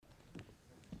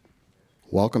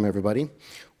Welcome, everybody.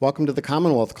 Welcome to the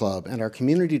Commonwealth Club and our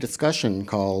community discussion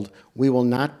called We Will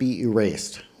Not Be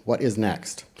Erased. What is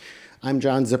next? I'm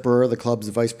John Zipperer, the club's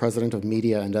Vice President of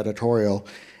Media and Editorial,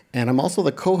 and I'm also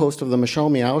the co-host of the Michelle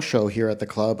Meow Show here at the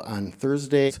club on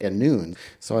Thursdays at noon,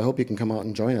 so I hope you can come out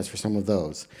and join us for some of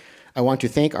those. I want to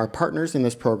thank our partners in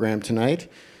this program tonight,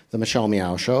 the Michelle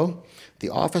Meow Show,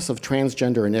 the Office of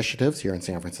Transgender Initiatives here in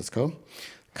San Francisco,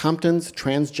 Compton's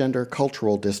Transgender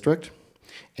Cultural District,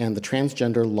 and the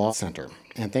Transgender Law Center.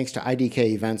 And thanks to IDK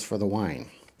Events for the wine.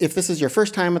 If this is your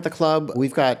first time at the club,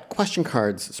 we've got question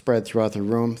cards spread throughout the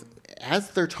room.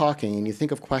 As they're talking and you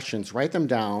think of questions, write them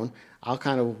down. I'll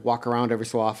kind of walk around every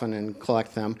so often and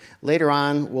collect them. Later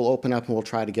on, we'll open up and we'll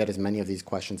try to get as many of these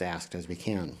questions asked as we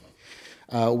can.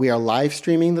 We are live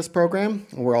streaming this program,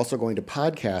 and we're also going to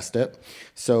podcast it.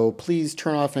 So please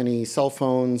turn off any cell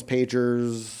phones,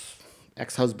 pagers,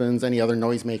 ex-husbands, any other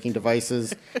noise-making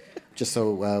devices, just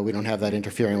so we don't have that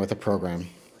interfering with the program.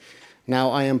 Now,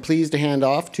 I am pleased to hand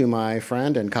off to my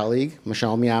friend and colleague,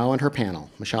 Michelle Meow, and her panel.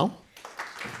 Michelle?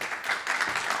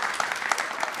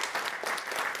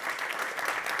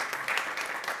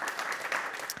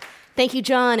 Thank you,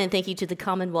 John, and thank you to the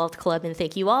Commonwealth Club, and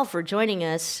thank you all for joining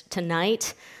us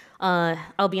tonight.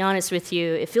 I'll be honest with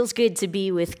you, it feels good to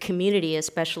be with community,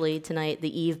 especially tonight,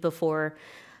 the eve before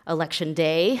Election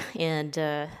Day, and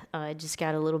I just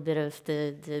got a little bit of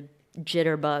the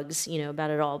jitterbugs, about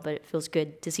it all, but it feels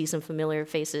good to see some familiar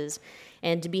faces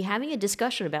and to be having a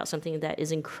discussion about something that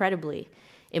is incredibly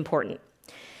important.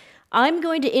 I'm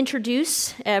going to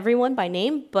introduce everyone by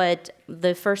name, but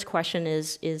the first question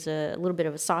is a little bit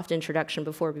of a soft introduction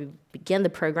before we begin the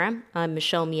program. I'm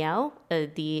Michelle Meow,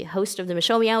 the host of the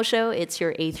Michelle Meow Show. It's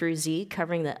your A through Z,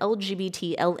 covering the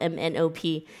LGBT,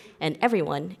 LMNOP, and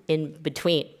everyone in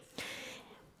between.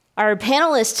 Our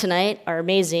panelists tonight are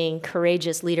amazing,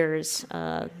 courageous leaders,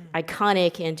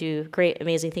 iconic and do great,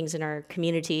 amazing things in our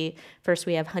community. First,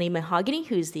 we have Honey Mahogany,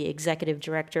 who's the executive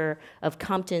director of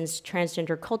Compton's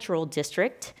Transgender Cultural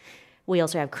District. We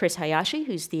also have Kris Hiyashi,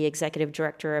 who's the executive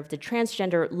director of the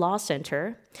Transgender Law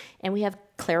Center. And we have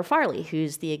Clair Farley,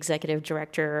 who's the executive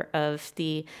director of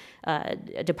the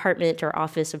Department or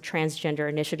Office of Transgender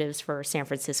Initiatives for San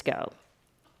Francisco.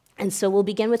 And so we'll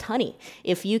begin with Honey.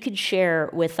 If you could share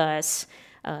with us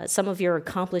some of your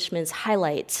accomplishments,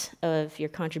 highlights of your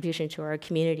contribution to our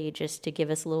community, just to give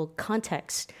us a little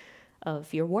context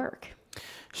of your work.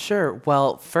 Sure.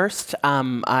 Well, first,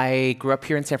 I grew up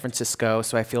here in San Francisco,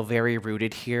 so I feel very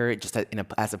rooted here just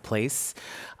as a place.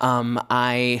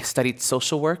 I studied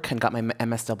social work and got my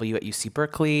MSW at UC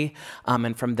Berkeley,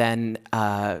 and from then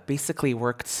basically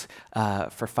worked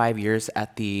for 5 years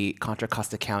at the Contra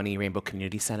Costa County Rainbow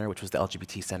Community Center, which was the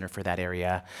LGBT center for that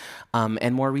area.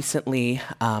 And more recently,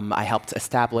 I helped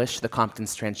establish the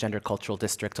Compton's Transgender Cultural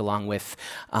District along with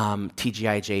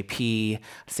TGIJP,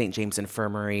 St. James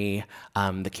Infirmary,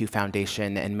 the Q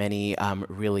Foundation, and many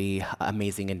really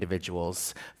amazing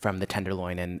individuals from the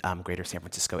Tenderloin and greater San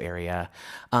Francisco area.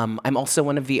 I'm also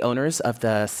one of the owners of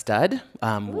the Stud,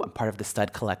 part of the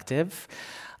Stud Collective.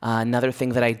 Another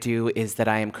thing that I do is that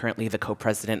I am currently the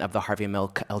co-president of the Harvey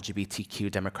Milk LGBTQ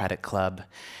Democratic Club.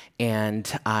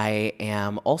 And I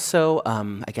am also,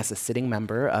 a sitting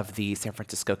member of the San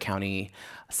Francisco County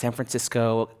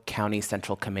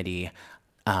Central Committee.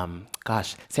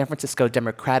 San Francisco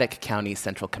Democratic County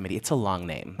Central Committee. It's a long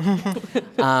name.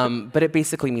 But it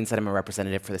basically means that I'm a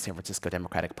representative for the San Francisco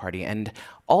Democratic Party. And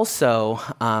also,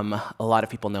 a lot of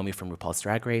people know me from RuPaul's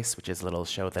Drag Race, which is a little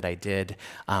show that I did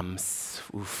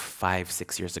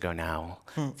 5-6 years ago now.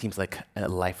 Seems like a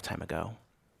lifetime ago.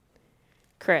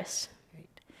 Kris.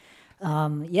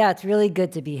 It's really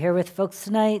good to be here with folks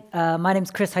tonight. My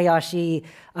name's Kris Hiyashi.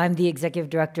 I'm the executive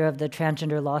director of the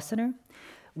Transgender Law Center.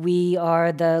 We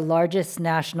are the largest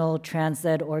national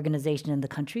trans-led organization in the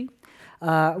country.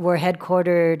 We're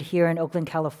headquartered here in Oakland,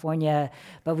 California,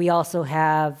 but we also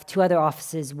have 2 other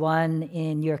offices, one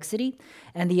in New York City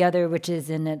and the other, which is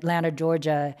in Atlanta,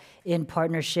 Georgia, in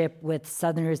partnership with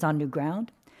Southerners on New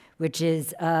Ground, which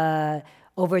is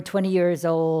over 20 years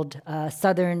old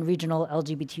Southern regional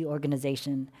LGBT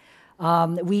organization.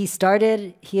 We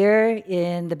started here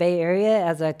in the Bay Area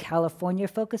as a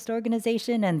California-focused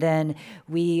organization, and then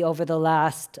we, over the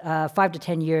last 5 to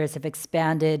 10 years, have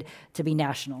expanded to be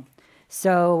national.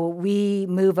 So we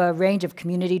move a range of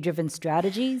community-driven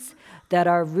strategies that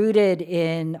are rooted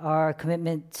in our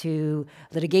commitment to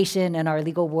litigation and our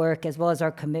legal work, as well as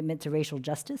our commitment to racial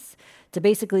justice, to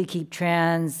basically keep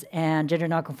trans and gender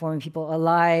nonconforming people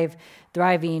alive,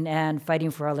 thriving, and fighting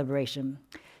for our liberation.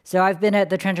 So I've been at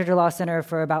the Transgender Law Center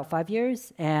for about 5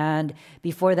 years, and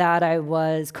before that I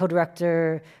was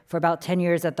co-director for about 10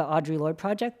 years at the Audre Lorde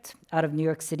Project out of New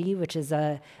York City, which is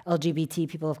a LGBT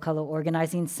people of color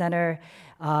organizing center.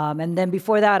 And then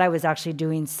before that, I was actually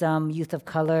doing some youth of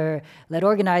color-led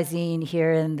organizing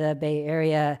here in the Bay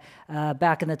Area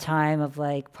back in the time of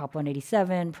like Prop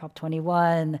 187, Prop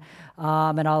 21,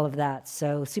 and all of that.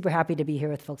 So super happy to be here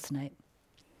with folks tonight.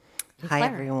 Hi,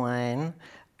 Claire. everyone.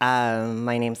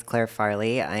 My name's Clair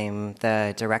Farley. I'm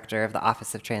the director of the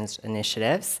Office of Transgender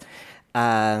Initiatives.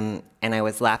 And I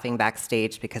was laughing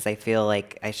backstage because I feel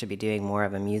like I should be doing more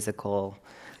of a musical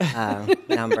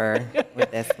number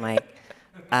with this mic.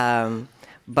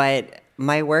 But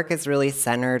my work is really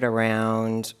centered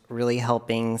around really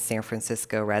helping San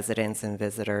Francisco residents and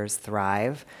visitors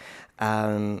thrive.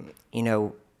 In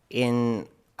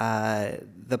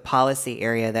the policy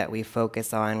area that we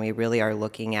focus on, we really are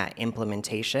looking at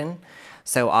implementation.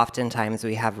 So oftentimes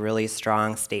we have really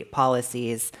strong state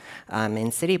policies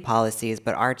and city policies,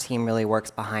 but our team really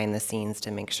works behind the scenes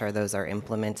to make sure those are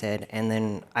implemented. And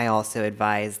then I also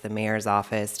advise the mayor's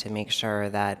office to make sure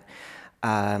that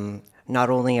not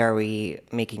only are we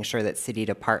making sure that city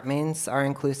departments are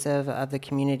inclusive of the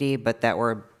community, but that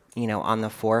we're on the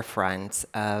forefront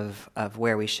of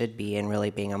where we should be and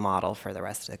really being a model for the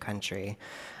rest of the country.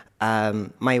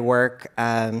 My work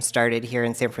started here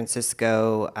in San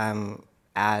Francisco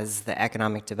as the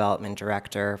economic development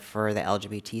director for the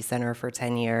LGBT Center for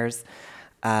 10 years,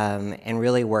 and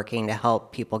really working to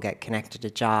help people get connected to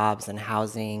jobs and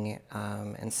housing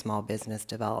and small business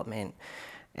development.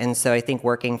 And so I think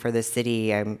working for the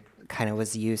city, I kind of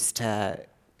was used to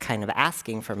kind of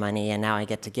asking for money, and now I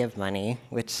get to give money,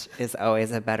 which is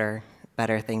always a better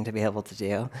thing to be able to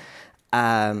do.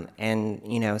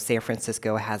 And San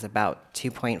Francisco has about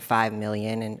 2.5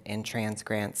 million in trans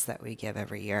grants that we give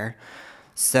every year.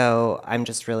 So I'm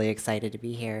just really excited to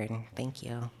be here, and thank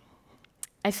you.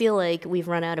 I feel like we've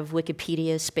run out of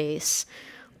Wikipedia space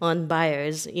on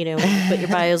bios. Put your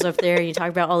bios up there and you talk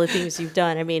about all the things you've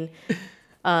done. I mean,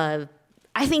 I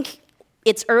think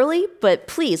it's early, but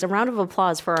please, a round of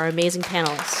applause for our amazing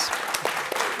panelists.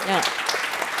 Yeah.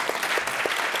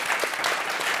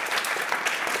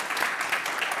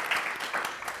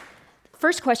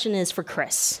 First question is for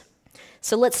Kris.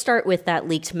 So let's start with that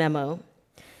leaked memo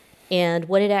and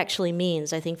what it actually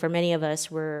means. I think for many of us,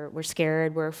 we're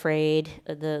scared, we're afraid.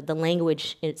 The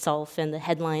language itself and the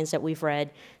headlines that we've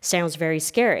read sounds very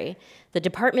scary. The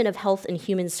Department of Health and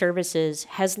Human Services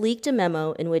has leaked a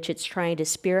memo in which it's trying to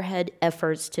spearhead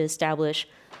efforts to establish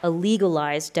a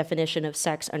legalized definition of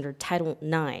sex under Title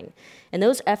IX. And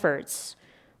those efforts,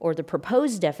 or the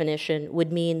proposed definition,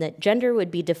 would mean that gender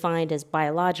would be defined as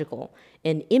biological,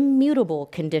 an immutable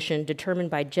condition determined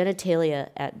by genitalia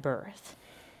at birth.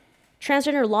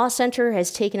 Transgender Law Center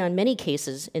has taken on many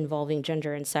cases involving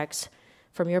gender and sex.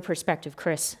 From your perspective,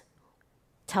 Kris,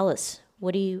 tell us,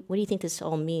 what do you think this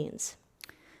all means?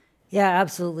 Yeah,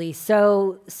 absolutely.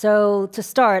 So to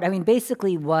start, I mean,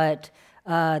 basically what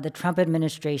the Trump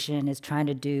administration is trying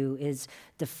to do is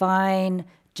define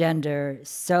gender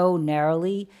so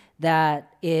narrowly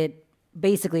that it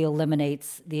basically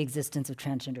eliminates the existence of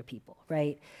transgender people,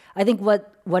 right? I think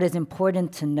what is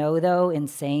important to know, though, in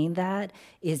saying that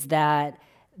is that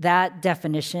that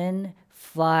definition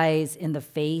flies in the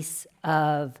face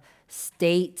of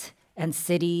state and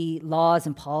city laws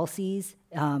and policies,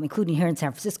 including here in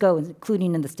San Francisco,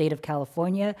 including in the state of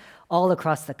California, all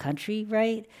across the country,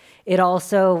 right? It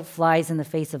also flies in the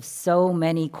face of so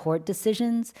many court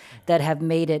decisions that have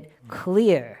made it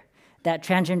clear that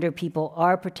transgender people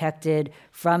are protected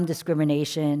from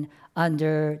discrimination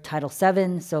under Title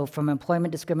VII, so from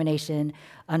employment discrimination,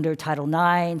 under Title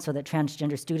IX, so that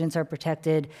transgender students are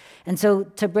protected. And so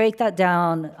to break that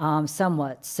down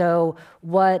somewhat, so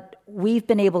what we've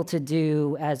been able to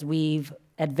do as we've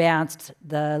advanced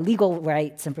the legal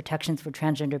rights and protections for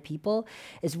transgender people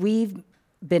is we've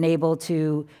been able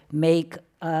to make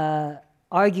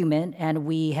argument, and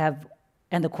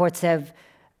the courts have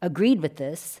agreed with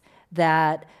this,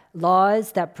 that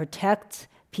laws that protect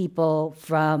people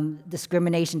from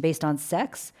discrimination based on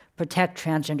sex protect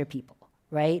transgender people,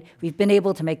 right? We've been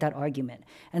able to make that argument.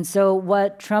 And so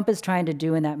what Trump is trying to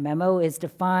do in that memo is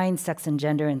define sex and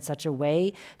gender in such a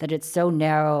way that it's so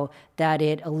narrow that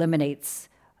it eliminates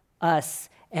us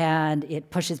and it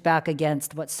pushes back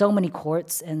against what so many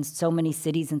courts and so many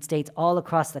cities and states all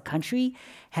across the country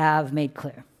have made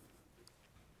clear.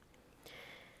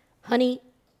 Honey,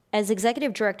 as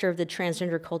executive director of the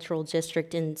Transgender Cultural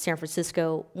District in San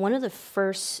Francisco, one of the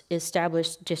first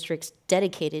established districts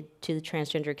dedicated to the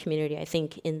transgender community, I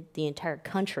think, in the entire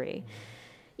country,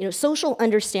 social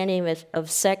understanding of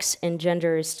sex and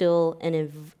gender is still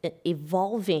an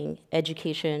evolving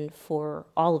education for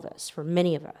all of us, for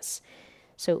many of us.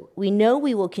 So we know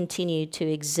we will continue to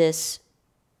exist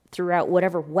throughout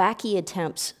whatever wacky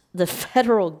attempts the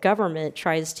federal government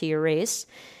tries to erase,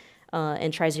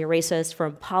 and tries to erase us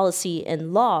from policy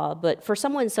and law. But for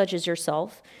someone such as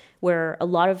yourself, where a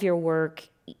lot of your work,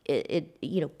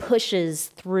 it pushes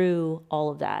through all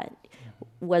of that,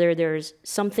 whether there's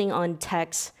something on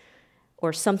text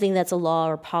or something that's a law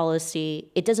or policy,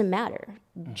 it doesn't matter.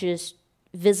 Just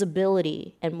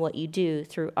visibility and what you do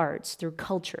through arts, through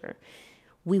culture,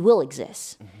 we will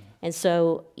exist. And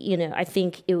so, I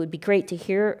think it would be great to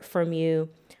hear from you.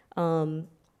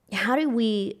 How do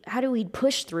we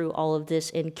push through all of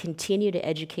this and continue to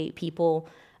educate people,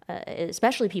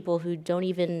 especially people who don't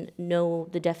even know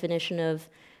the definition of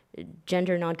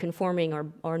gender nonconforming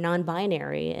or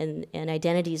non-binary and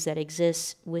identities that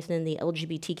exist within the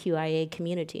LGBTQIA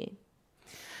community?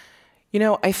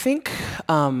 I think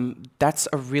that's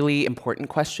a really important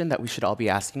question that we should all be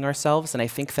asking ourselves. And I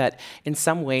think that in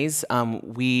some ways,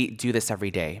 we do this every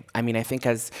day. I mean, I think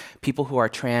as people who are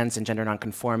trans and gender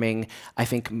nonconforming, I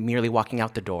think merely walking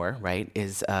out the door, right,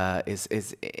 is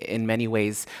in many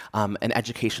ways an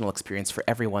educational experience for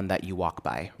everyone that you walk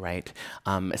by, right?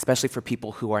 Especially for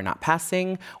people who are not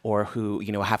passing or who,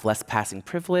 have less passing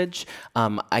privilege.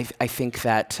 I think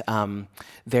that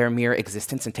their mere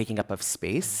existence and taking up of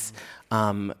space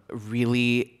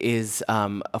really is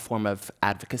a form of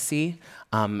advocacy,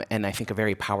 and I think a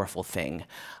very powerful thing.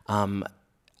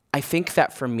 I think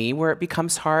that for me, where it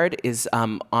becomes hard is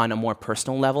on a more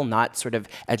personal level, not sort of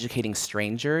educating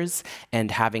strangers and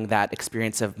having that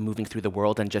experience of moving through the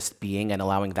world and just being and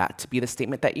allowing that to be the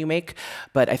statement that you make.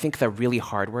 But I think the really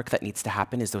hard work that needs to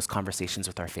happen is those conversations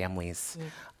with our families.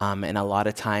 And a lot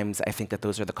of times, I think that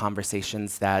those are the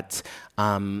conversations that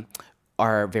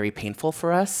are very painful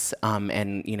for us,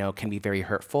 and can be very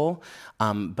hurtful.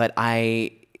 But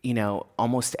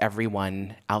almost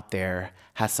everyone out there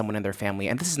has someone in their family,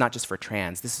 and this is not just for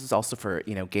trans, this is also for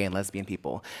gay and lesbian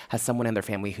people, has someone in their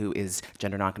family who is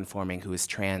gender nonconforming, who is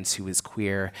trans, who is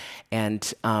queer.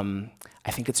 And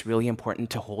I think it's really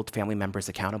important to hold family members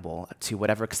accountable to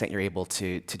whatever extent you're able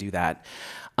to do that.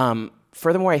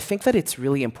 Furthermore, I think that it's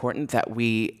really important that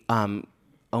we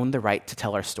own the right to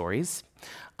tell our stories.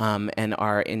 And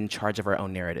are in charge of our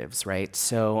own narratives, right?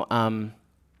 So,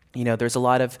 there's a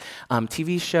lot of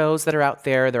TV shows that are out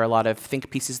there. There are a lot of think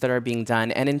pieces that are being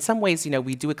done. And in some ways,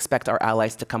 we do expect our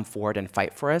allies to come forward and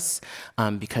fight for us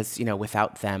because,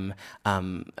 without them,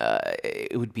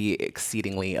 it would be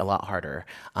exceedingly a lot harder.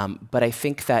 But I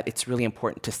think that it's really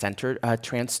important to center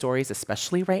trans stories,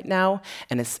 especially right now,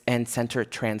 and center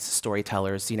trans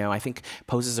storytellers. I think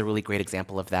Pose is a really great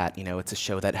example of that. It's a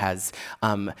show that has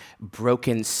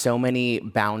broken so many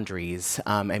boundaries.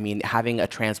 Having a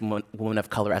trans woman of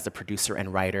color as a producer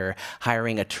and writer,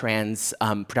 hiring a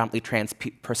predominantly trans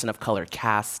person of color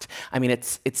cast.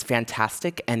 It's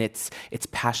fantastic, and it's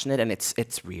passionate, and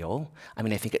it's real.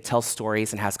 I think it tells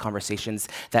stories and has conversations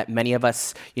that many of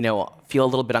us, feel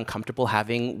a little bit uncomfortable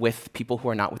having with people who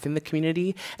are not within the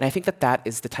community. And I think that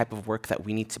is the type of work that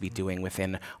we need to be doing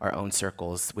within our own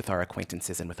circles, with our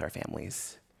acquaintances, and with our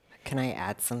families. Can I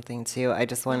add something too? I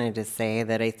just wanted to say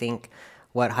that I think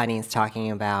what Honey's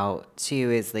talking about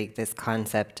too is like this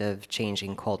concept of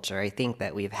changing culture. I think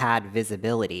that we've had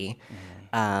visibility,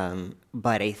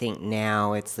 but I think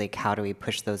now it's like, how do we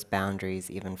push those boundaries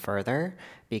even further?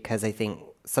 Because I think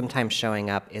sometimes showing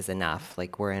up is enough.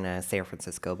 Like, we're in a San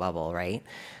Francisco bubble, right?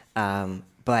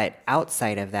 But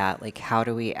outside of that, like, how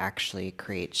do we actually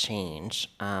create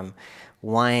change?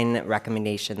 One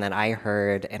recommendation that I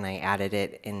heard, and I added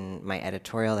it in my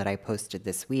editorial that I posted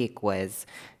this week, was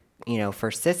for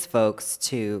cis folks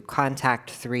to contact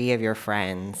 3 of your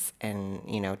friends and,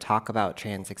 talk about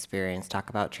trans experience, talk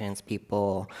about trans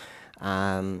people,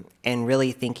 and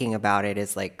really thinking about it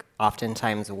as like,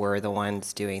 oftentimes we're the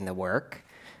ones doing the work.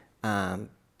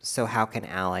 So how can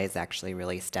allies actually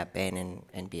really step in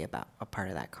and be about a part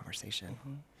of that conversation?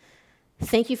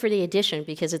 Thank you for the addition,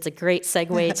 because it's a great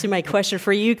segue to my question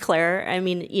for you, Claire.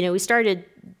 We started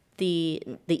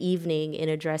the evening in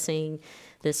addressing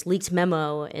this leaked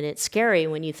memo, and it's scary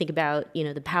when you think about,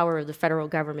 the power of the federal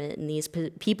government and these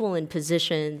people in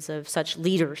positions of such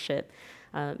leadership.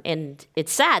 And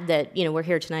it's sad that, we're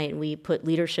here tonight and we put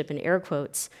leadership in air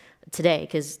quotes today,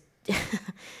 because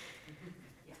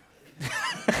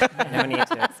no need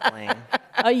to explain.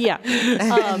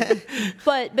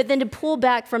 But then to pull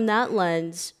back from that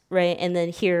lens, right, and then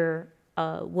hear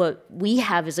what we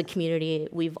have as a community,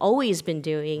 we've always been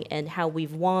doing, and how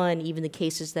we've won, even the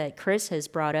cases that Kris has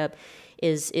brought up,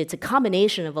 it's a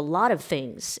combination of a lot of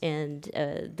things, and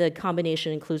the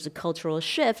combination includes a cultural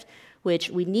shift, which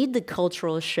we need the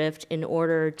cultural shift in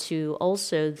order to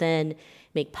also then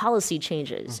make policy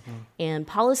changes. And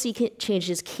policy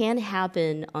changes can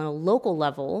happen on a local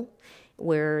level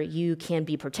where you can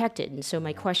be protected. And so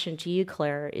my question to you,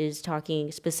 Claire, is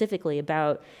talking specifically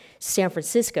about San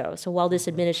Francisco. So while this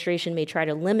administration may try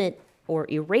to limit or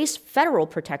erase federal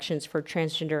protections for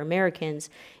transgender Americans,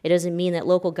 it doesn't mean that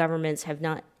local governments have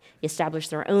not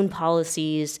established their own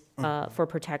policies for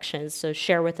protections. So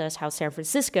share with us how San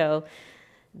Francisco,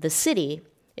 the city,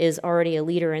 is already a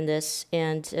leader in this,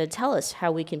 and tell us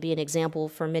how we can be an example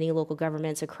for many local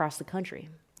governments across the country.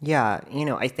 Yeah,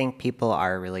 I think people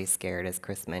are really scared, as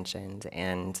Kris mentioned,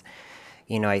 and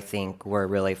I think we're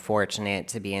really fortunate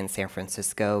to be in San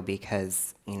Francisco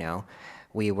because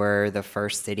we were the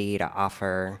first city to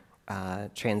offer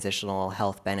transitional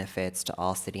health benefits to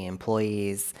all city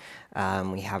employees.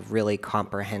 We have really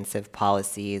comprehensive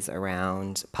policies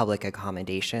around public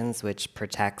accommodations, which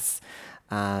protects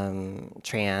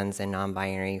trans and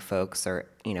non-binary folks, or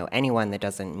anyone that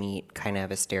doesn't meet kind of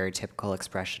a stereotypical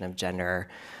expression of gender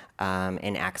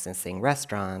in accessing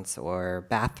restaurants or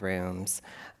bathrooms.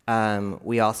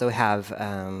 We also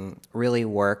have really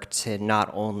worked to not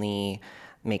only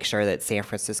make sure that San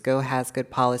Francisco has good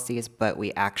policies, but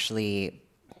we actually,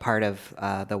 part of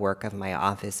the work of my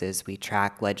office is we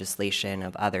track legislation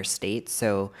of other states.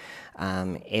 So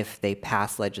if they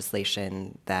pass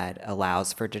legislation that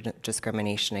allows for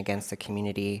discrimination against the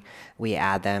community, we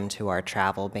add them to our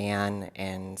travel ban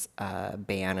and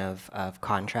ban of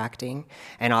contracting.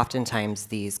 And oftentimes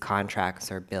these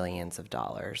contracts are billions of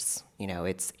dollars.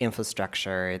 It's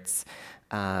infrastructure, it's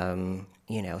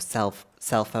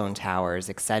cell phone towers,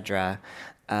 etc.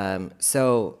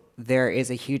 So there is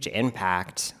a huge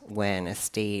impact when a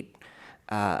state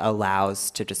allows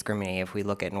to discriminate. If we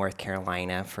look at North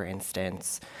Carolina, for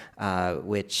instance,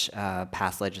 which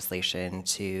passed legislation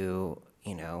to,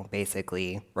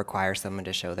 basically require someone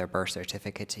to show their birth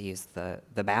certificate to use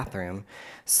the bathroom.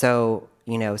 So,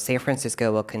 San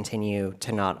Francisco will continue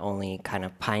to not only kind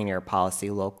of pioneer policy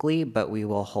locally, but we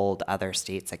will hold other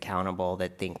states accountable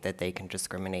that think that they can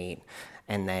discriminate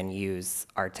and then use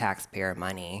our taxpayer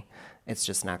money. It's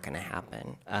just not going to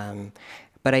happen.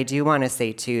 But I do want to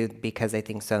say, too, because I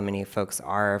think so many folks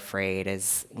are afraid,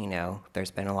 is,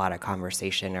 there's been a lot of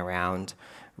conversation around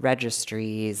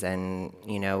registries and,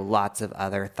 lots of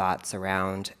other thoughts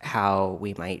around how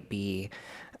we might be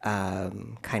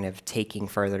kind of taking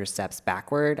further steps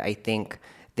backward. I think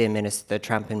the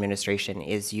Trump administration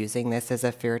is using this as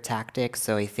a fear tactic.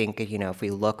 So I think, if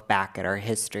we look back at our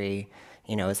history,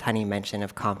 as Honey mentioned,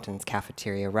 of Compton's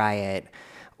cafeteria riot,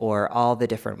 or all the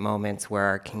different moments where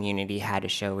our community had to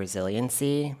show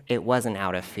resiliency, it wasn't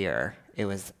out of fear. It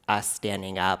was us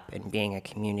standing up and being a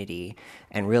community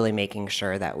and really making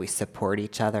sure that we support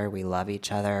each other, we love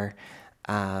each other.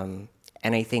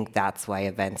 And I think that's why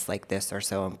events like this are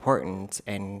so important,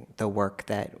 and the work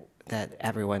that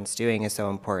everyone's doing is so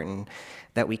important,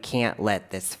 that we can't let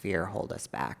this fear hold us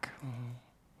back.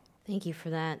 Thank you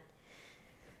for that.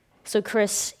 So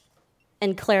Kris,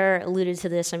 and Claire alluded to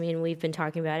this. I mean, we've been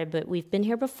talking about it, but we've been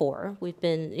here before. We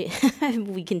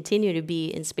continue to be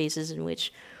in spaces in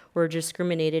which we're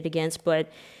discriminated against,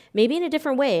 but maybe in a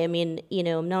different way. I mean,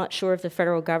 I'm not sure if the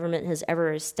federal government has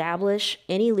ever established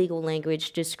any legal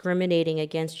language discriminating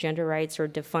against gender rights or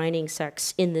defining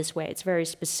sex in this way. It's very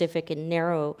specific and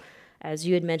narrow, as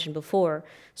you had mentioned before.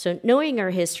 So knowing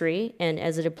our history, and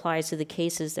as it applies to the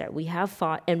cases that we have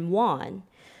fought and won,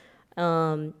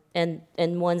 and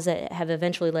ones that have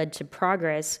eventually led to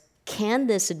progress, can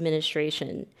this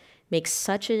administration make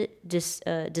such a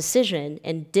decision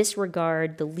and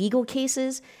disregard the legal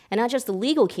cases, and not just the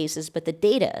legal cases, but the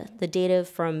data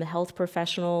from health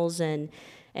professionals and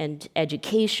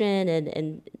education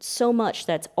and so much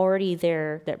that's already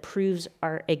there that proves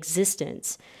our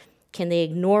existence? Can they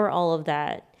ignore all of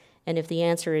that? And if the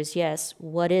answer is yes,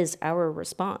 what is our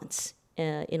response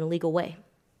in a legal way?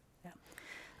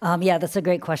 Yeah, that's a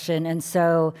great question. And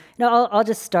so, I'll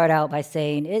just start out by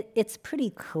saying it's pretty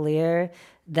clear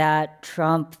that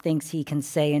Trump thinks he can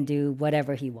say and do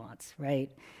whatever he wants, right?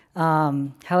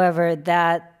 However,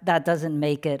 that doesn't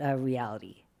make it a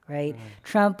reality, right?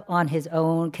 Trump on his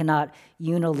own cannot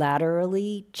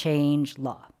unilaterally change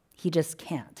law. He just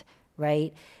can't,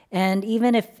 right? And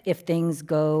even if things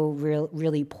go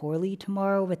really poorly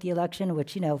tomorrow with the election,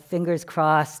 which, fingers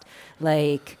crossed,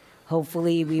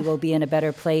 Hopefully we will be in a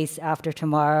better place after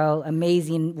tomorrow.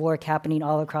 Amazing work happening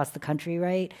all across the country,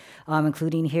 right?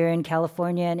 Including here in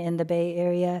California and in the Bay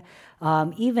Area.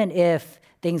 Even if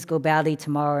things go badly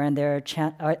tomorrow and there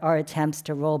are attempts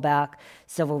to roll back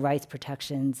civil rights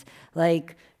protections,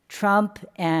 like Trump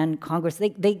and Congress,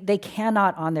 they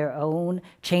cannot on their own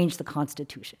change the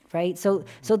Constitution, right? So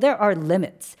there are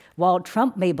limits. While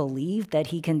Trump may believe that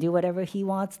he can do whatever he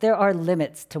wants, there are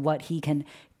limits to what he can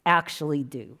actually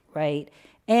do, right?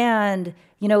 And,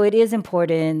 it is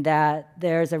important that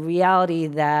there's a reality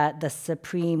that the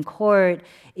Supreme Court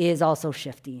is also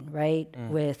shifting, right?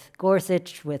 With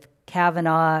Gorsuch, with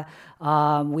Kavanaugh,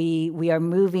 we are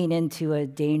moving into a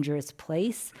dangerous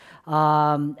place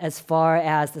as far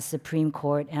as the Supreme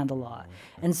Court and the law.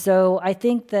 And so I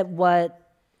think that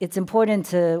what it's important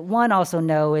to, one, also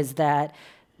know is that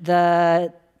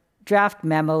the draft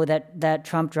memo that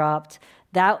Trump dropped,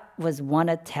 that was one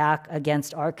attack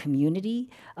against our community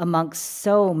amongst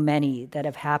so many that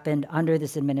have happened under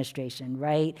this administration,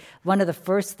 right? One of the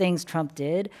first things Trump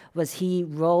did was he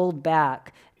rolled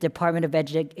back Department of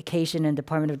Education and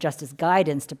Department of Justice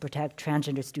guidance to protect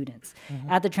transgender students.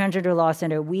 At the Transgender Law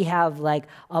Center, we have like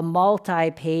a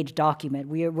multi-page document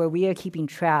where we are keeping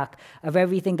track of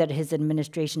everything that his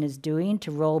administration is doing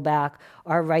to roll back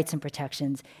our rights and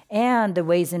protections and the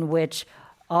ways in which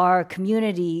our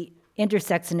community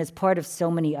intersects and is part of so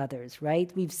many others,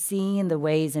 right? We've seen the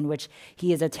ways in which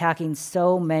he is attacking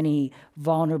so many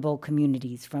vulnerable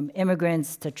communities, from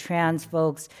immigrants to trans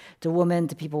folks, to women,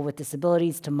 to people with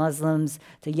disabilities, to Muslims,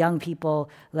 to young people.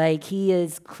 Like, he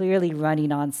is clearly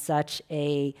running on such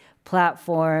a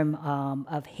platform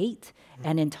of hate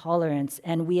and intolerance.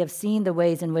 And we have seen the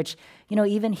ways in which,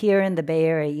 even here in the Bay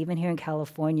Area, even here in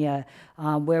California,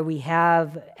 where we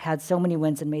have had so many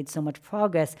wins and made so much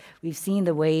progress, we've seen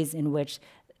the ways in which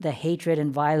the hatred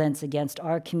and violence against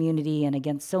our community and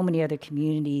against so many other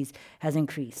communities has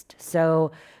increased.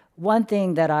 So one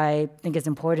thing that I think is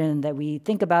important that we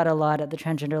think about a lot at the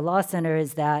Transgender Law Center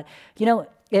is that,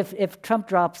 if Trump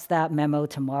drops that memo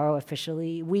tomorrow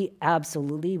officially, we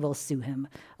absolutely will sue him,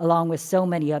 along with so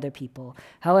many other people.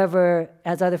 However,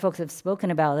 as other folks have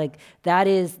spoken about, that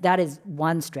is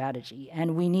one strategy,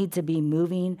 and we need to be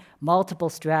moving multiple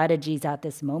strategies at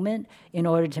this moment in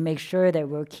order to make sure that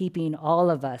we're keeping all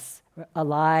of us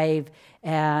alive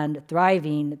and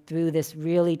thriving through this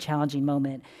really challenging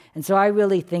moment. And so I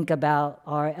really think about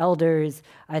our elders.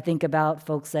 I think about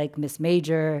folks like Miss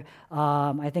Major.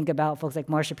 I think about folks like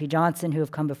Marsha P. Johnson, who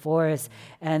have come before us,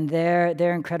 and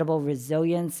their incredible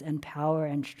resilience and power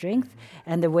and strength,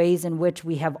 and the ways in which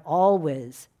we have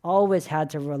always had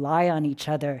to rely on each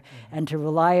other and to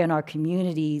rely on our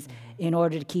communities in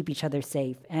order to keep each other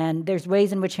safe. And there's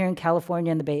ways in which here in California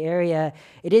and the Bay Area,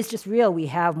 it is just real. We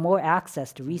have more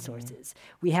access to resources.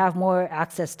 We have more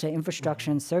access to infrastructure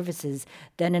and services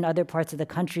than in other parts of the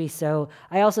country. So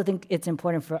I also think it's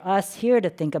important for us here to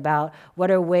think about what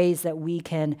are ways that we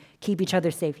can keep each other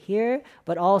safe here,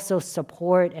 but also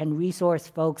support and resource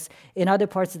folks in other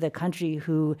parts of the country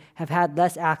who have had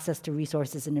less access to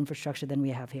resources and infrastructure than we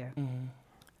have here.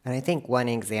 And I think one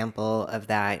example of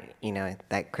that,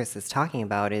 that Kris is talking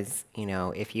about is,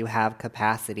 if you have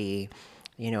capacity,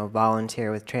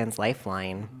 volunteer with Trans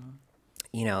Lifeline,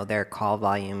 their call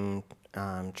volume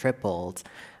tripled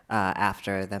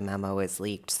after the memo was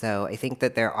leaked. So I think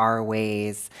that there are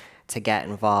ways to get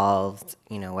involved,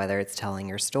 whether it's telling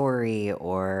your story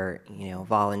or,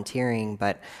 volunteering.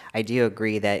 But I do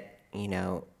agree that,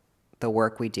 the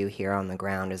work we do here on the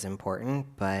ground is important,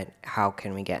 but how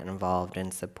can we get involved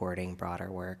in supporting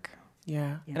broader work?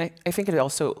 Yeah. And I think it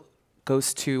also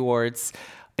goes towards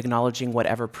acknowledging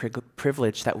whatever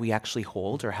privilege that we actually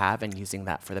hold or have and using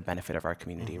that for the benefit of our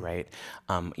community, right?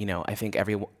 I think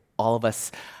all of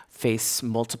us face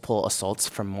multiple assaults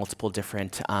from multiple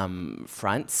different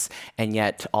fronts, and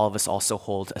yet all of us also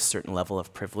hold a certain level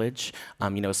of privilege.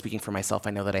 Speaking for myself,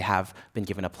 I know that I have been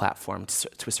given a platform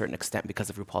to a certain extent because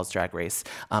of RuPaul's Drag Race.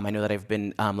 I know that I've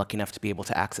been lucky enough to be able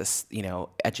to access,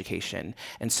 education.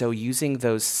 And so using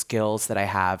those skills that I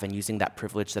have and using that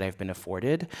privilege that I've been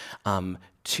afforded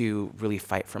to really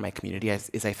fight for my community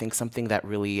is I think something that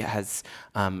really has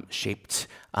shaped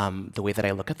the way that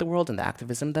I look at the world and the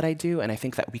activism that I do. And I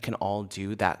think that we can all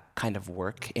do that kind of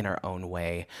work in our own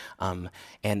way. I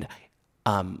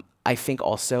think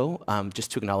also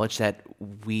just to acknowledge that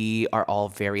we are all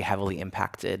very heavily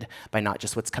impacted by not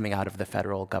just what's coming out of the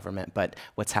federal government, but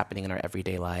what's happening in our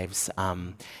everyday lives.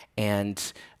 I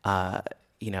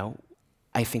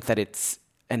think that it's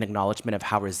an acknowledgement of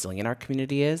how resilient our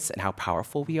community is and how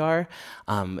powerful we are,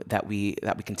 that we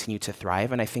continue to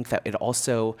thrive. And I think that it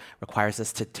also requires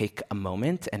us to take a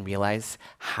moment and realize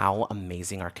how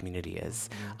amazing our community is,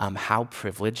 how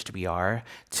privileged we are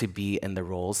to be in the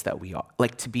roles that we are,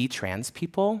 like to be trans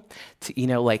people,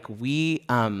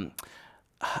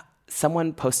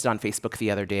 someone posted on Facebook the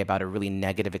other day about a really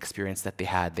negative experience that they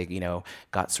had. They,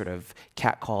 got sort of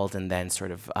catcalled and then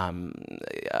sort of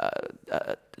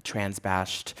trans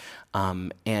bashed.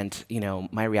 And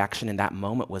my reaction in that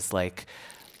moment was like,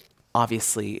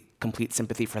 obviously complete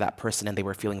sympathy for that person, and they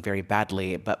were feeling very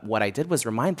badly. But what I did was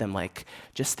remind them, like,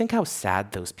 just think how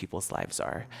sad those people's lives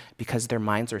are, because their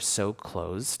minds are so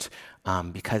closed,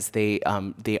 because they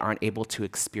aren't able to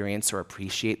experience or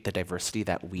appreciate the diversity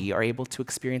that we are able to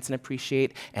experience and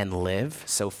appreciate and live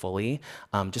so fully.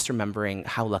 Just remembering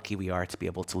how lucky we are to be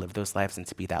able to live those lives and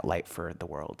to be that light for the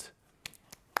world.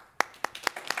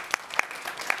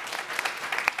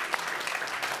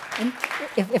 And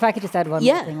if I could just add one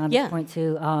more thing on this point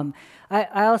too.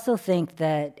 I also think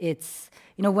that it's,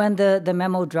 when the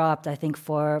memo dropped, I think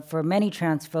for many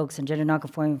trans folks and gender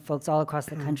nonconforming folks all across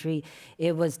the country,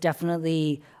 it was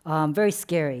definitely very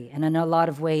scary and in a lot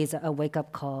of ways a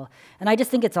wake-up call. And I just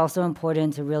think it's also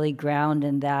important to really ground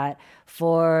in that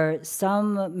for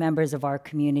some members of our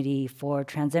community, for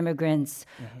trans immigrants,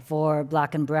 for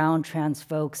Black and brown trans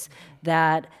folks,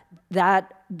 that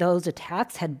those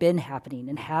attacks had been happening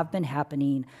and have been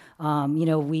happening.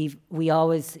 We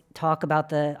always talk about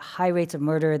the high rates of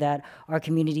murder that our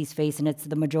communities face, and it's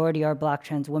the majority are Black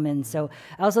trans women. So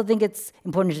I also think it's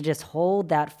important to just hold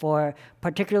that for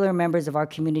particular members of our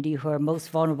community who are most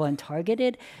vulnerable and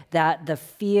targeted, that the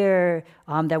fear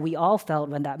that we all felt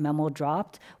when that memo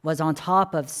dropped was on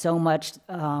top of so much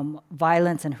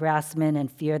violence and harassment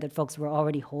and fear that folks were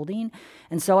already holding.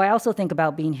 And so I also think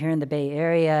about being here in the Bay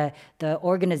Area, the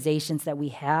organizations that we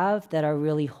have that are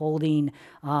really holding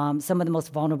some of the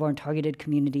most vulnerable and targeted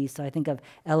communities. So I think of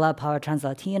Ella Power Trans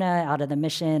Latina out of the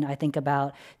Mission. I think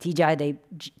about TGIJP,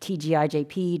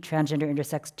 Transgender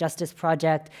Intersex Justice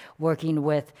Project, working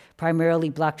with primarily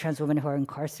Black trans women who are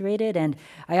incarcerated. And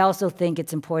I also think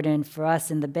it's important for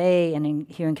us in the Bay and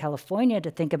here in California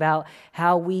to think about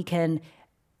how we can,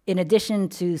 in addition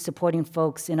to supporting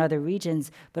folks in other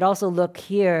regions, but also look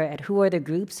here at who are the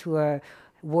groups who are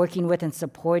working with and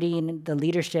supporting the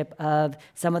leadership of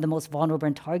some of the most vulnerable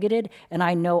and targeted. And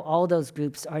I know all those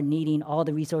groups are needing all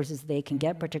the resources they can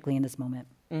get, particularly in this moment.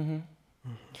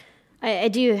 I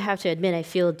do have to admit, I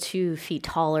feel 2 feet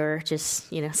taller just,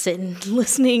 sitting,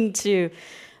 listening to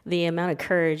the amount of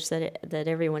courage that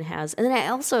everyone has. And then I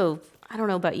don't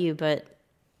know about you, but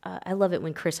I love it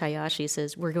when Kris Hiyashi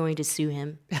says, "We're going to sue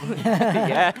him."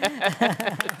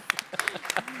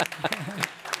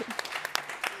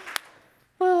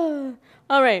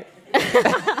 All right.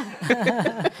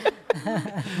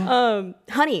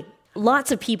 Honey,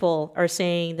 lots of people are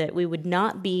saying that we would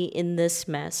not be in this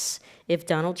mess if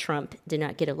Donald Trump did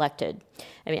not get elected.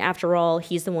 I mean, after all,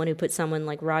 he's the one who put someone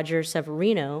like Roger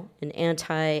Severino, an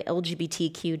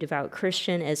anti-LGBTQ devout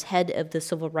Christian, as head of the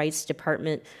Civil Rights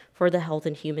Department for the Health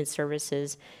and Human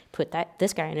Services, put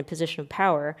this guy in a position of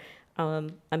power.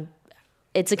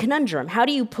 It's a conundrum. How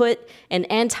do you put an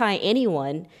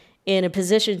anti-anyone in a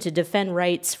position to defend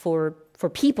rights for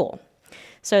people?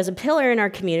 So as a pillar in our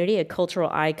community, a cultural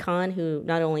icon who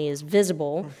not only is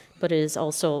visible, but is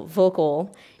also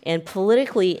vocal and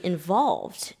politically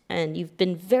involved, and you've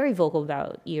been very vocal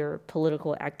about your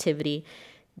political activity,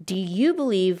 do you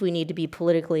believe we need to be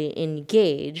politically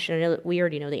engaged? I know that we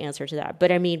already know the answer to that,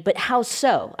 but how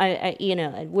so?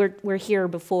 We're here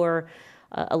before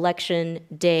election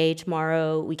day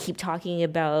tomorrow. We keep talking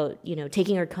about,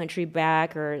 taking our country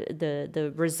back or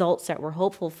the results that we're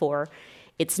hopeful for.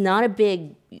 It's not a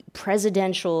big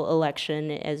presidential election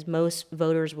as most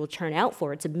voters will turn out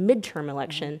for. It's a midterm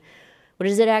election. What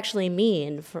does it actually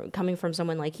mean coming from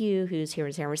someone like you who's here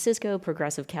in San Francisco,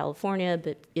 progressive California,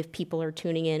 but if people are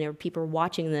tuning in or people are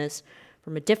watching this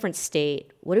from a different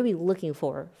state, what are we looking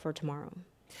for tomorrow?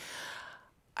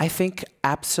 I think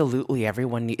absolutely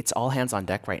everyone it's all hands on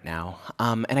deck right now.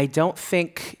 And I don't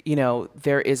think,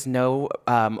 there is no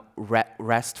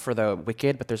rest for the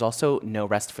wicked, but there's also no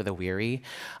rest for the weary.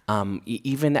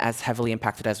 Even as heavily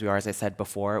impacted as we are, as I said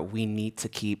before, we need to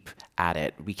keep at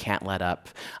it. We can't let up.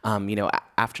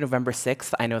 After November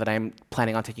 6th, I know that I'm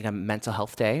planning on taking a mental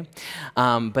health day.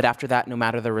 But after that, no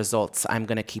matter the results, I'm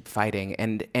going to keep fighting.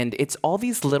 And it's all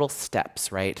these little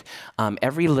steps, right?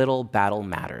 Every little battle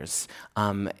matters.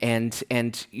 And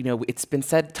it's been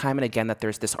said time and again that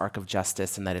there's this arc of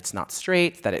justice and that it's not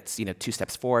straight, that it's 2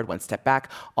 steps forward, 1 step back.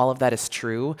 All of that is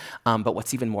true, but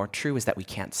what's even more true is that we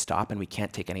can't stop and we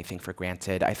can't take anything for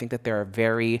granted. I think that there are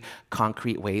very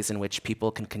concrete ways in which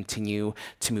people can continue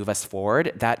to move us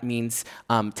forward. That means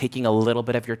taking a little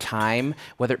bit of your time,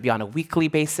 whether it be on a weekly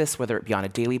basis, whether it be on a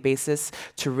daily basis,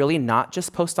 to really not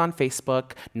just post on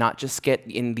Facebook, not just get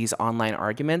in these online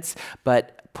arguments,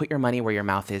 but put your money where your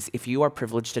mouth is. If you are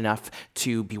privileged enough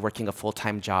to be working a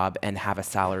full-time job and have a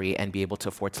salary and be able to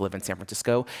afford to live in San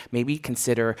Francisco, maybe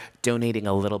consider donating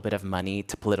a little bit of money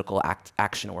to political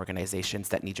action organizations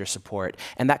that need your support.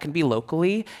 And that can be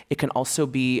locally. It can also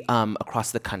be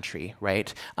across the country,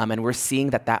 right? And we're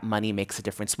seeing that money makes a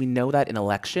difference. We know that in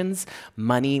elections,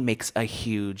 money makes a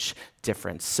huge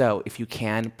difference. So if you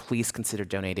can, please consider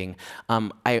donating.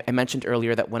 I mentioned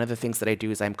earlier that one of the things that I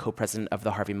do is I'm co-president of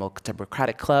the Harvey Milk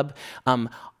Democratic Club.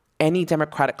 Any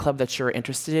Democratic club that you're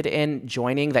interested in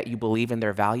joining, that you believe in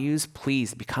their values,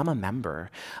 please become a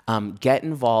member. Get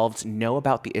involved, know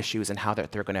about the issues and how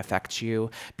they're going to affect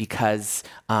you, because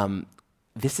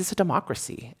this is a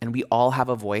democracy, and we all have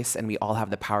a voice, and we all have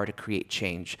the power to create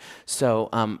change. So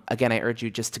again, I urge you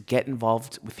just to get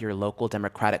involved with your local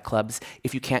Democratic clubs.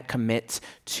 If you can't commit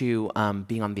to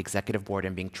being on the executive board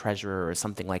and being treasurer or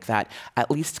something like that,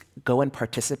 at least go and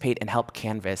participate and help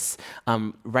canvass.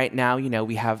 Right now,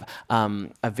 we have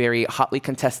a very hotly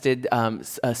contested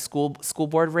school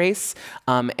board race,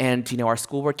 and our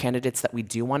school board candidates that we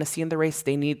do want to see in the race,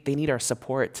 they need our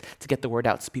support to get the word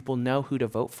out so people know who to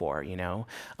vote for.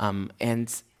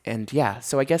 And yeah,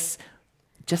 so I guess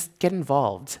just get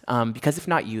involved, because if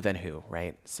not you, then who,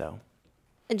 right? So.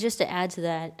 And just to add to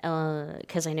that,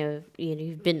 because I know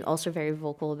you've been also very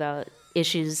vocal about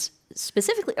issues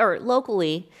specifically or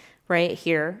locally, right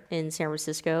here in San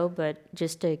Francisco, but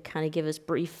just to kind of give us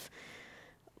brief,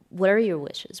 what are your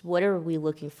wishes? What are we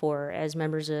looking for as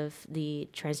members of the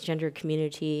transgender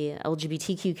community,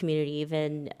 LGBTQ community,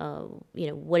 even,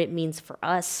 what it means for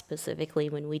us specifically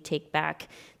when we take back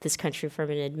this country from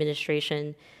an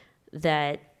administration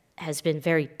that has been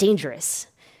very dangerous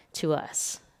to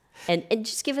us? And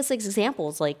just give us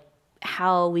examples like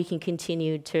how we can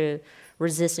continue to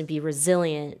resist and be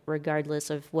resilient regardless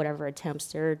of whatever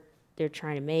attempts they're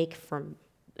trying to make from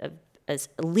a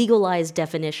legalized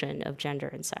definition of gender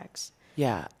and sex.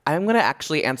 Yeah, I'm going to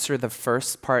actually answer the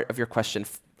first part of your question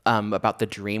about the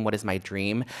dream. What is my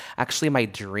dream? Actually, my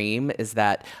dream is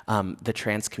that the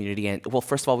trans community,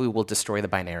 first of all, we will destroy the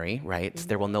binary, right? Mm-hmm.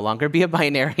 There will no longer be a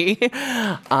binary.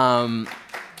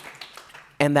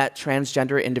 And that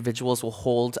transgender individuals will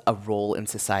hold a role in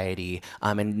society,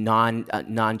 and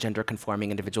non-gender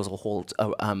conforming individuals will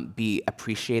be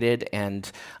appreciated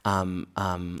and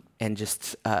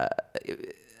just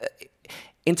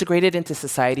integrated into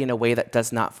society in a way that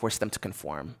does not force them to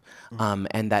conform,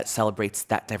 and that celebrates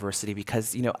that diversity.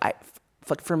 Because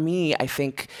for me, I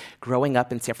think growing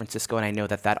up in San Francisco, and I know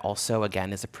that also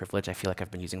again is a privilege. I feel like I've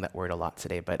been using that word a lot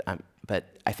today, but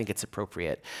I think it's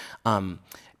appropriate.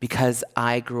 Because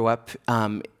I grew up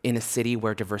in a city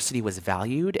where diversity was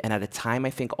valued, and at a time,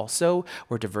 I think also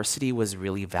where diversity was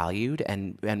really valued,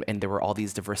 and there were all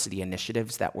these diversity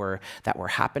initiatives that were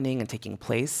happening and taking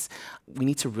place. We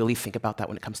need to really think about that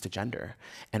when it comes to gender,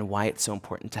 and why it's so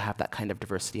important to have that kind of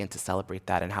diversity and to celebrate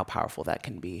that, and how powerful that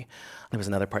can be. There was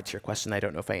another part to your question. I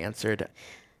don't know if I answered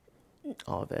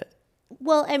all of it.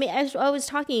 Well, I mean, I was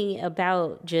talking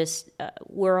about just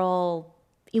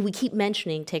we keep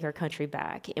mentioning take our country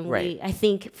back. And right. I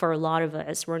think for a lot of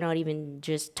us, we're not even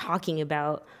just talking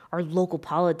about our local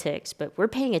politics, but we're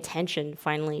paying attention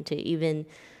finally to even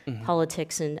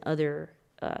politics in other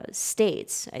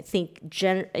states. I think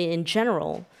in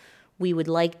general, we would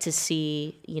like to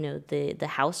see, the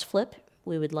House flip.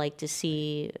 We would like to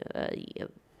see,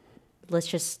 let's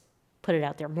just put it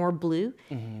out there, more blue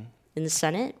in the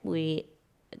Senate.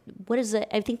 What is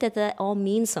that? I think that all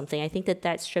means something. I think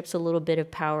that strips a little bit of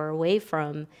power away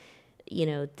from,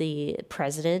 the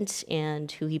president and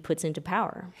who he puts into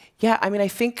power. Yeah, I mean, I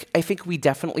think we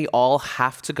definitely all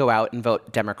have to go out and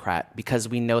vote Democrat, because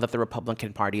we know that the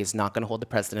Republican Party is not going to hold the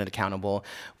president accountable.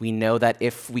 We know that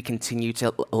if we continue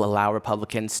to allow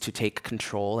Republicans to take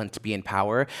control and to be in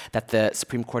power, that the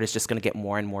Supreme Court is just going to get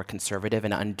more and more conservative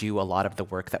and undo a lot of the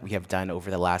work that we have done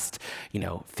over the last,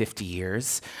 50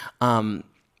 years.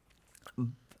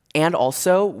 And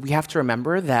also, we have to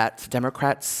remember that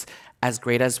Democrats as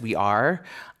great as we are,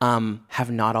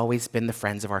 have not always been the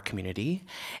friends of our community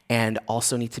and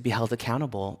also need to be held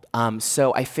accountable.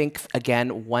 So I think,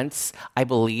 again, once I'm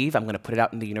going to put it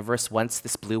out in the universe, once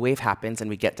this blue wave happens and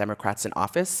we get Democrats in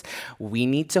office, we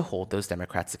need to hold those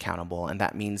Democrats accountable. And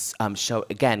that means,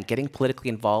 getting politically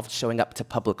involved, showing up to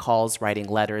public calls, writing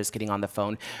letters, getting on the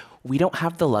phone. We don't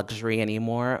have the luxury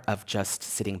anymore of just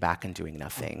sitting back and doing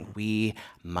nothing. We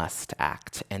must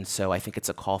act. And so I think it's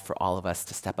a call for all of us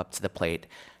to step up to the plate,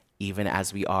 even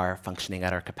as we are functioning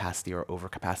at our capacity or over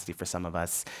capacity for some of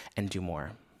us, and do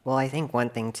more. Well, I think one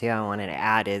thing, too, I wanted to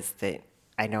add is that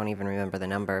I don't even remember the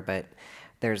number, but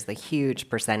there's the huge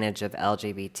percentage of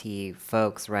LGBT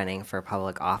folks running for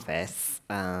public office,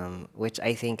 which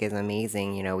I think is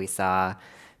amazing. You know, we saw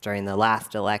during the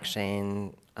last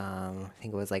election, I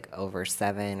think it was like over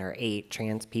 7 or 8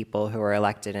 trans people who were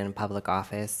elected in public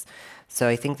office. So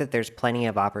I think that there's plenty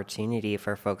of opportunity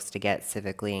for folks to get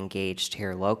civically engaged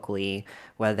here locally,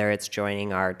 whether it's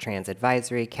joining our Trans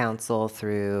Advisory Council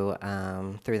through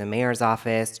the mayor's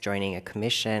office, joining a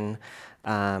commission.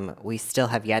 We still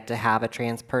have yet to have a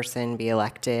trans person be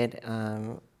elected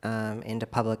into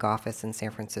public office in San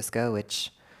Francisco,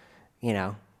 which, you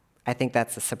know, I think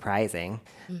that's surprising.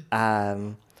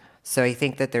 So I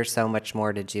think that there's so much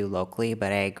more to do locally,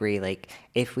 but I agree, like,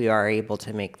 if we are able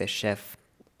to make the shift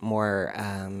more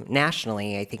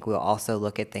nationally, I think we'll also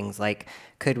look at things like,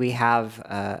 could we have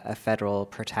a federal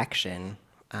protection,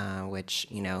 which,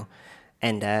 you know,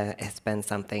 ENDA has been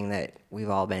something that we've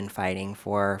all been fighting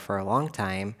for a long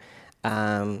time.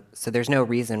 So there's no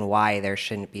reason why there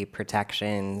shouldn't be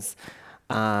protections,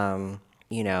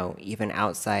 you know, even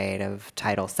outside of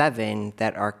Title VII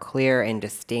that are clear and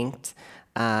distinct,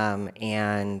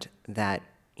 and that,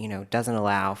 you know, doesn't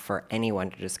allow for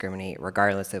anyone to discriminate,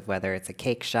 regardless of whether it's a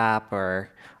cake shop or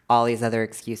all these other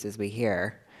excuses we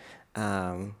hear.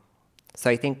 So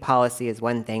I think policy is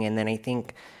one thing, and then I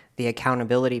think the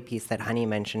accountability piece that Honey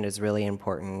mentioned is really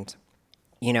important.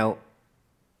 You know,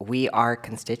 we are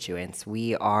constituents,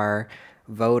 we are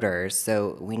voters,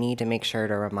 so we need to make sure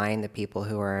to remind the people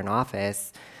who are in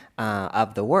office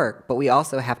of the work, but we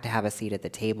also have to have a seat at the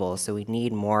table. So we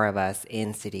need more of us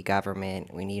in city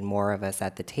government. We need more of us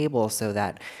at the table so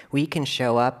that we can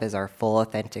show up as our full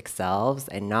authentic selves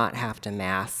and not have to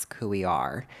mask who we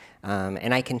are.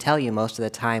 And I can tell you most of the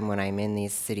time when I'm in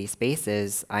these city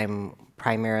spaces, I'm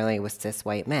primarily with cis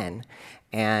white men.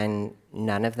 And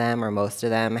none of them or most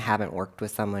of them haven't worked with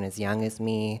someone as young as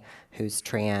me who's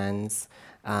trans.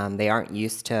 They aren't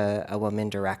used to a woman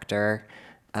director.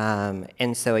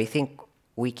 And so I think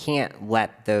we can't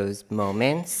let those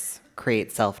moments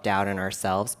create self-doubt in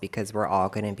ourselves, because we're all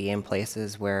going to be in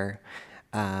places where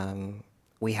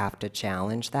we have to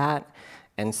challenge that.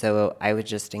 And so I would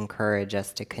just encourage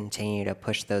us to continue to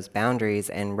push those boundaries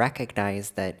and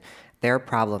recognize that their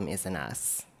problem isn't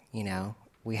us. You know,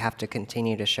 we have to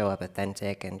continue to show up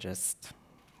authentic and just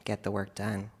get the work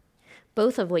done.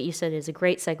 Both of what you said is a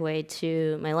great segue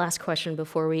to my last question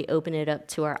before we open it up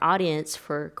to our audience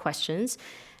for questions.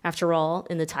 After all,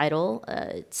 in the title,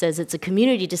 it says it's a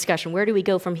community discussion. Where do we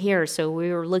go from here? So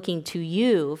we were looking to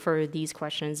you for these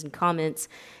questions and comments.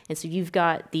 And so you've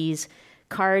got these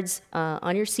cards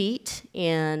on your seat,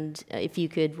 and if you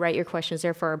could write your questions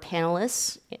there for our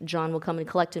panelists, John will come and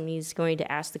collect them. He's going to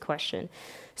ask the question.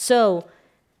 So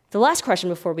the last question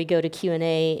before we go to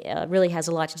Q&A really has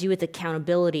a lot to do with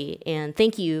accountability. And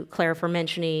thank you, Claire, for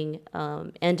mentioning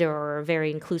ENDA, or a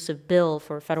very inclusive bill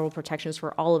for federal protections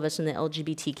for all of us in the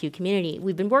LGBTQ community.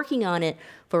 We've been working on it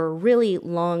for a really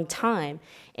long time.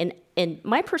 And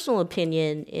my personal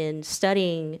opinion in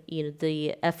studying, you know,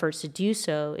 the efforts to do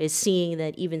so is seeing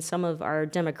that even some of our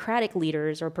Democratic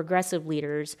leaders or progressive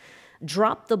leaders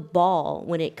drop the ball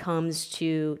when it comes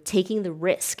to taking the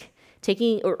risk,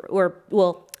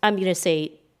 I'm going to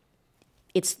say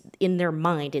it's in their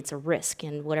mind, it's a risk,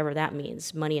 and whatever that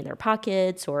means, money in their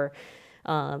pockets or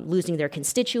losing their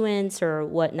constituents or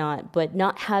whatnot, but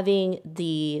not having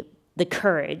the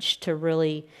courage to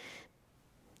really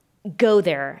go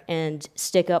there and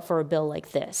stick up for a bill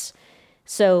like this.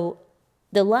 So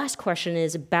the last question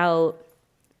is about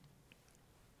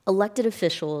elected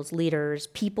officials, leaders,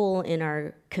 people in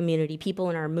our community,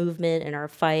 people in our movement and our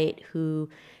fight who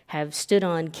have stood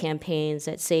on campaigns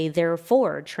that say they're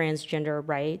for transgender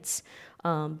rights,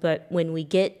 but when we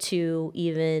get to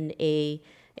even an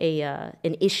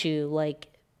issue like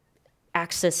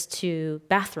access to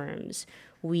bathrooms,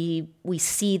 we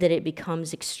see that it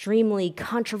becomes extremely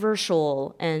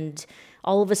controversial, and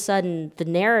all of a sudden the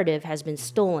narrative has been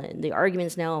stolen. The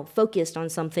argument's now focused on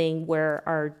something where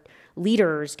our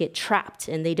leaders get trapped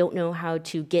and they don't know how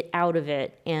to get out of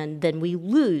it, and then we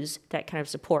lose that kind of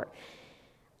support.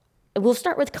 We'll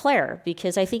start with Clair,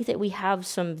 because I think that we have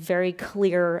some very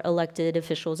clear elected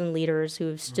officials and leaders who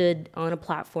have stood on a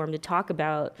platform to talk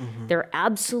about their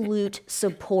absolute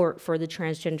support for the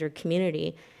transgender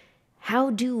community. How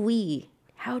do we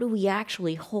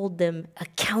actually hold them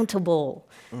accountable?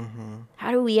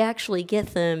 How do we actually get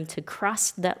them to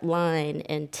cross that line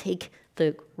and take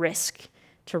the risk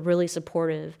to really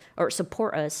support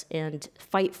us and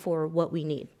fight for what we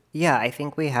need? Yeah, I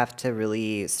think we have to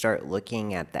really start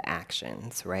looking at the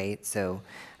actions, right? So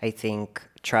I think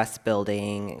trust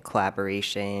building,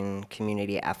 collaboration,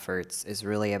 community efforts is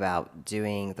really about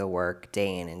doing the work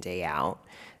day in and day out.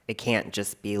 It can't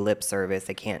just be lip service.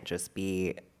 It can't just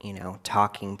be,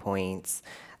 talking points.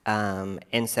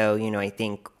 And so, I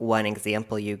think one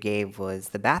example you gave was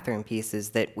the bathroom piece,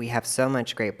 is that we have so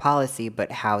much great policy,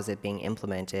 but how is it being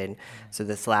implemented? So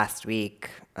this last week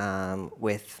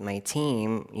with my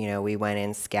team, we went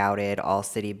and scouted all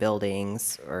city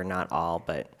buildings, or not all,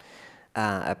 but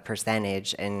a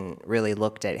percentage, and really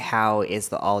looked at how is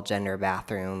the all-gender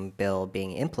bathroom bill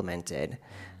being implemented,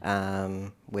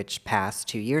 which passed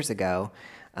 2 years ago.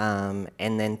 And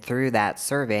then through that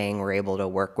surveying, we're able to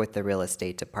work with the real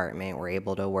estate department. We're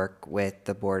able to work with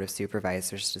the board of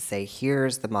supervisors to say,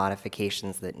 here's the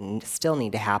modifications that still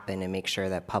need to happen to make sure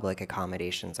that public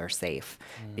accommodations are safe.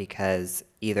 Because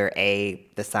either A,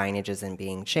 the signage isn't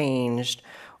being changed,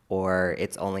 or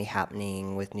it's only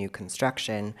happening with new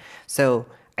construction. So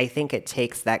I think it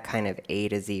takes that kind of A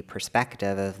to Z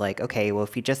perspective of like, okay, well,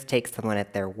 if you just take someone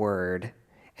at their word,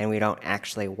 and we don't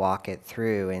actually walk it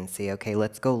through and see, okay,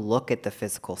 let's go look at the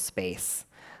physical space.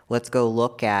 Let's go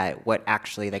look at what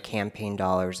actually the campaign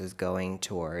dollars is going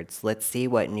towards. Let's see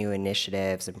what new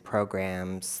initiatives and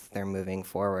programs they're moving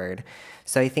forward.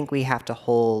 So I think we have to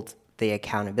hold the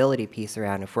accountability piece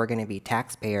around, if we're going to be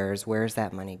taxpayers, where's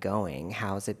that money going?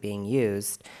 How is it being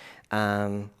used?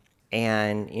 And,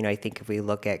 I think if we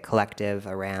look at collective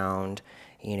around,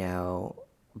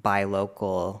 buy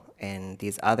local and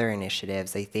these other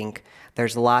initiatives, I think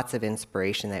there's lots of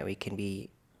inspiration that we can be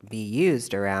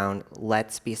used around.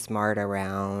 Let's be smart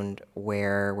around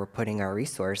where we're putting our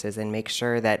resources and make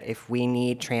sure that if we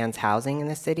need trans housing in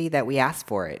the city, that we ask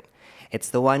for it. It's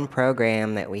the one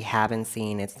program that we haven't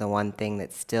seen. It's the one thing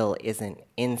that still isn't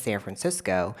in San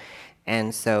Francisco.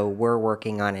 And so we're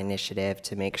working on an initiative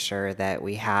to make sure that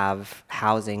we have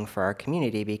housing for our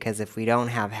community, because if we don't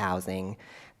have housing,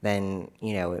 then,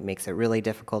 it makes it really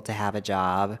difficult to have a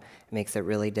job. It makes it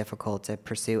really difficult to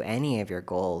pursue any of your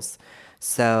goals.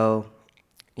 So,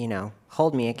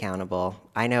 hold me accountable.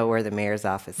 I know where the mayor's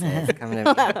office is. Come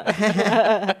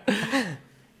to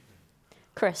me.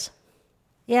 Chris.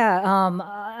 Yeah,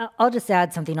 I'll just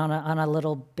add something on a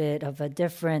little bit of a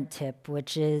different tip,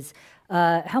 which is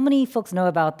how many folks know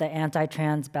about the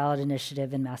anti-trans ballot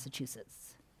initiative in Massachusetts?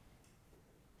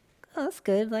 Oh, that's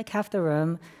good, like half the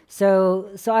room. So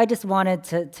I just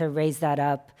wanted to raise that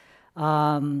up.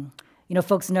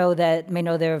 Folks may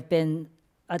know there have been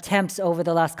attempts over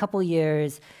the last couple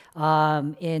years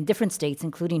in different states,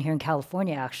 including here in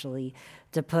California, actually,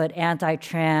 to put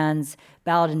anti-trans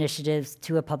ballot initiatives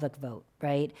to a public vote,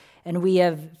 right? And we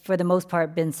have, for the most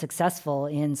part, been successful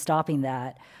in stopping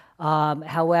that.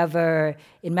 However,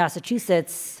 in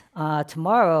Massachusetts,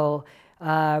 tomorrow,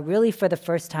 really for the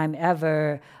first time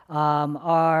ever,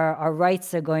 our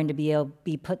rights are going to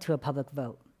be put to a public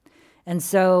vote. And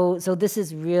so this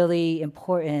is really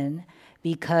important,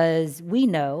 because we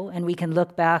know, and we can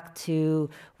look back to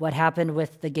what happened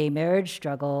with the gay marriage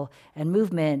struggle and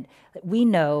movement, we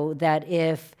know that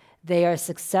if they are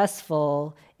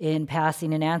successful in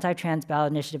passing an anti-trans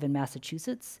ballot initiative in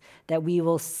Massachusetts, that we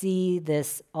will see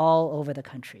this all over the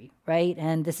country, right?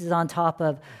 And this is on top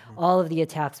of all of the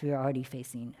attacks we are already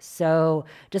facing. So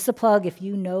just a plug, if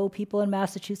you know people in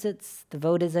Massachusetts, the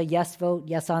vote is a yes vote,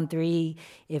 yes on 3.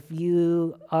 If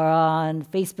you are on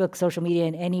Facebook, social media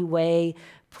in any way,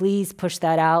 please push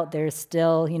that out. There's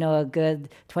still, a good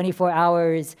 24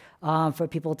 hours for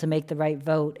people to make the right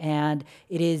vote, and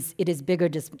it is bigger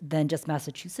than just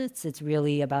Massachusetts. It's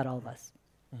really about all of us.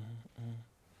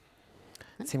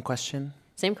 Same question.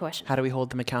 Same question. How do we hold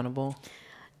them accountable?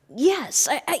 Yes,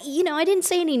 I didn't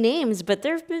say any names, but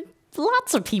there've been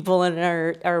lots of people in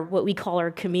our what we call our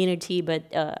community, but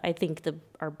I think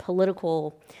our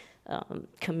political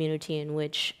community in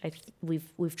which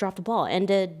we've dropped the ball,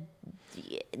 and.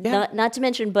 Not to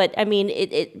mention, but I mean,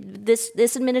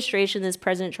 this administration, this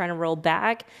president trying to roll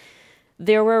back.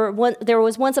 There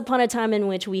was once upon a time in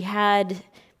which we had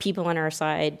people on our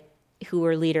side who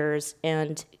were leaders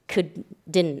and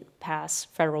didn't pass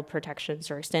federal protections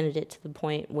or extended it to the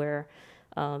point where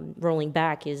rolling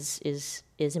back is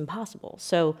impossible.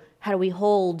 So how do we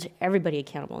hold everybody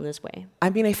accountable in this way? I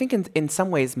mean, I think in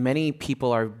some ways, many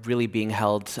people are really being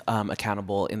held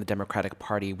accountable in the Democratic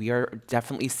Party. We are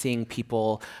definitely seeing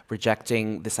people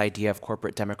rejecting this idea of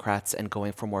corporate Democrats and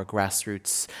going for more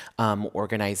grassroots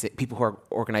people who are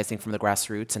organizing from the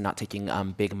grassroots and not taking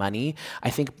big money. I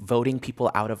think voting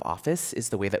people out of office is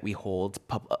the way that we hold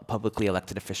publicly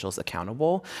elected officials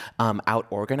accountable. Out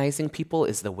organizing people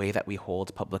is the way that we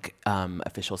hold public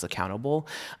officials accountable.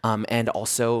 And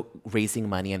also raising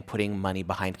money and putting money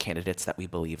behind candidates that we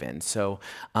believe in. So,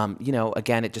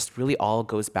 again, it just really all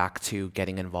goes back to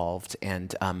getting involved.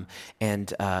 And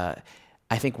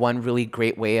I think one really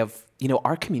great way of,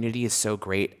 our community is so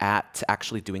great at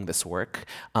actually doing this work.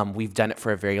 We've done it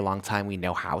for a very long time. We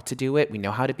know how to do it. We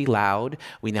know how to be loud.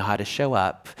 We know how to show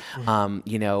up.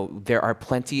 There are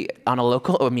plenty on a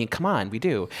local, come on, we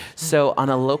do. So on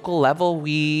a local level,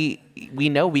 we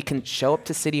know we can show up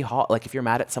to City Hall. Like if you're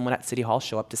mad at someone at City Hall,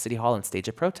 show up to City Hall and stage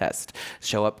a protest.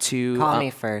 Show up to... Call me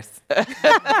first.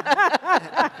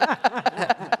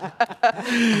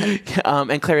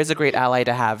 And Claire is a great ally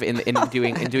to have in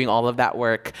doing all of that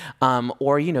work.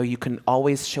 Or you can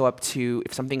always show up to,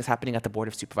 if something's happening at the Board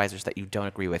of Supervisors that you don't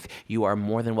agree with, you are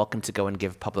more than welcome to go and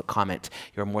give public comment.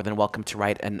 You're more than welcome to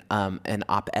write an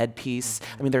op-ed piece.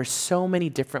 I mean, there's so many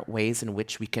different ways in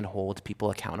which we can hold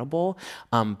people accountable.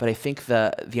 But I think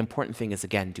the important thing is,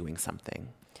 again, doing something.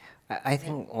 I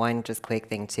think one just quick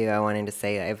thing, too, I wanted to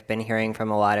say, I've been hearing from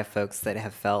a lot of folks that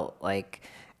have felt like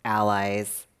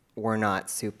allies were not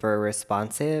super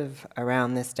responsive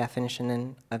around this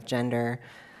definition of gender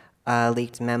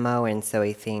leaked memo. And so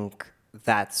I think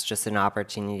that's just an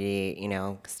opportunity,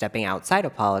 stepping outside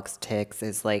of politics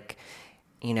is like,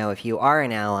 if you are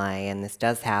an ally and this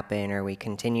does happen or we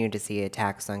continue to see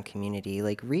attacks on community,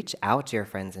 like reach out to your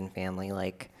friends and family.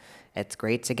 Like it's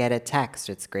great to get a text.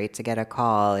 It's great to get a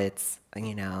call. It's,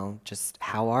 just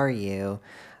how are you?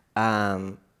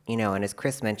 And as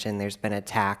Kris mentioned, there's been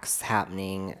attacks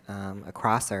happening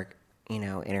across our,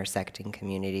 intersecting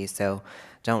community. So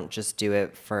don't just do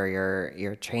it for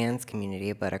your trans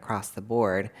community, but across the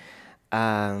board.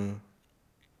 So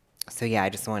yeah, I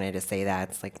just wanted to say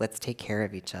that. It's like, let's take care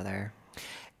of each other.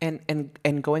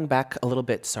 And going back a little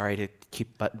bit, sorry to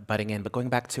keep butting in, but going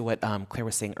back to what Claire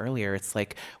was saying earlier, it's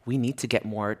like we need to get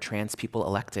more trans people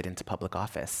elected into public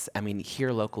office. I mean,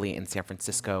 here locally in San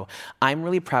Francisco, I'm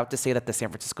really proud to say that the San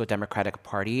Francisco Democratic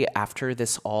Party, after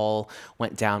this all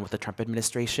went down with the Trump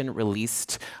administration,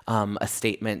 released a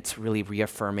statement really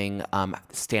reaffirming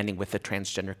standing with the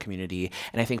transgender community.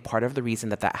 And I think part of the reason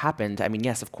that happened, I mean,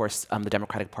 yes, of course, the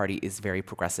Democratic Party is very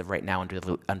progressive right now under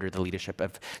the leadership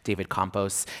of David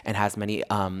Campos and has many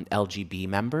LGB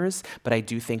members. But I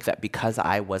do think that because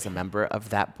I was a member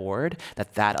of that board,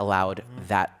 that allowed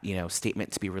that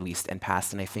statement to be released and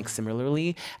passed. And I think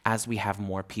similarly, as we have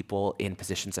more people in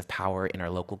positions of power in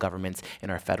our local governments, in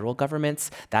our federal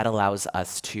governments, that allows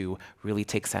us to really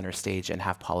take center stage and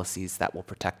have policies that will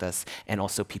protect us, and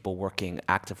also people working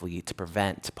actively to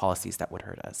prevent policies that would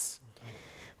hurt us.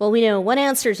 Well, we know one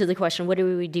answer to the question, what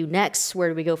do we do next? Where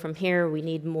do we go from here? We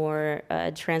need more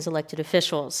trans elected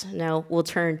officials. Now we'll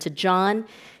turn to John,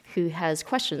 who has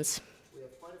questions.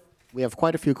 We have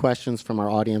quite a few questions from our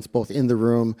audience, both in the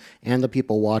room and the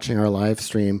people watching our live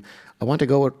stream. I want to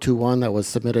go to one that was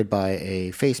submitted by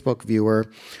a Facebook viewer.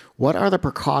 What are the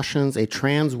precautions a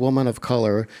trans woman of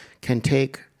color can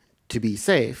take to be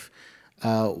safe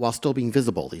while still being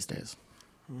visible these days?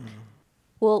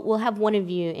 We'll have one of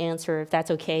you answer, if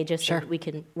that's okay, just so that we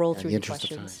can roll through the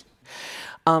questions.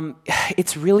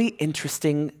 It's really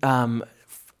interesting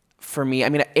for me. I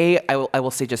mean, I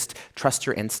will say just trust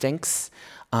your instincts.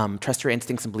 Trust your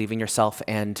instincts and believe in yourself,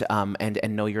 and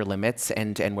know your limits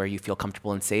and where you feel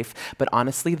comfortable and safe. But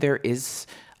honestly, there is,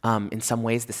 in some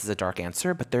ways, this is a dark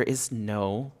answer, but there is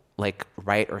no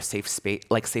right or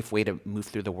safe way to move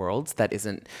through the world that is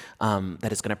going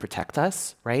to protect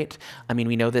us, right? I mean,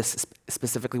 we know this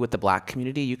specifically with the Black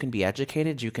community. You can be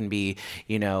educated, you can be,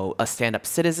 a stand-up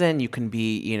citizen, you can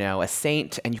be, a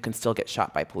saint, and you can still get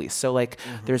shot by police. So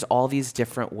there's all these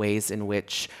different ways in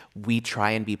which we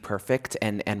try and be perfect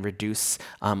and reduce,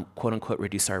 quote unquote,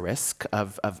 reduce our risk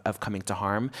of coming to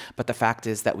harm. But the fact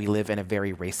is that we live in a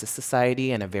very racist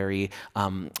society and a very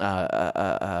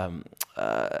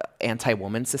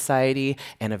anti-woman society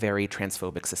and a very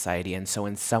transphobic society. And so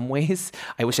in some ways,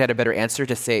 I wish I had a better answer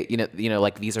to say,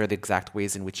 like these are the exact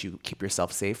ways in which you keep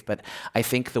yourself safe. But I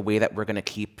think the way that we're going to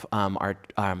keep our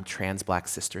trans Black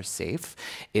sisters safe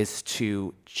is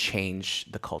to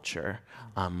change the culture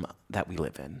that we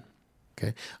live in.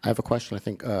 Okay. I have a question, I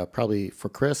think, probably for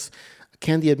Kris.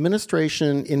 Can the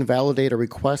administration invalidate a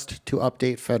request to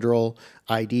update federal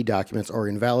ID documents or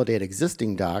invalidate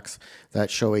existing docs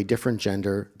that show a different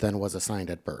gender than was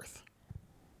assigned at birth?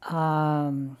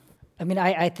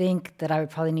 I think that I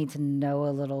would probably need to know a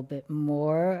little bit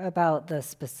more about the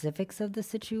specifics of the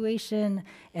situation.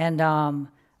 And I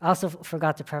also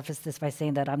forgot to preface this by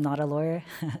saying that I'm not a lawyer.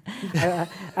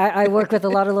 I work with a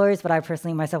lot of lawyers, but I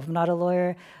personally myself am not a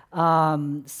lawyer.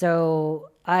 So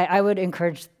I would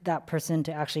encourage that person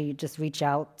to actually just reach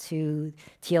out to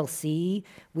TLC.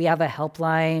 We have a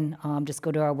helpline. Just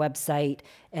go to our website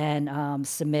and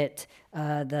submit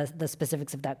the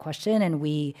specifics of that question. And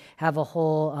we have a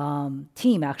whole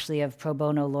team, actually, of pro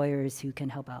bono lawyers who can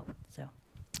help out. So.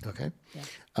 Okay.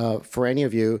 Yeah. For any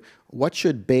of you, what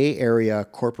should Bay Area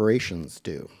corporations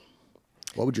do?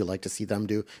 What would you like to see them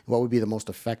do? What would be the most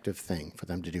effective thing for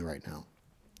them to do right now?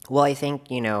 Well, I think,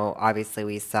 obviously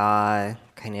we saw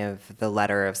kind of the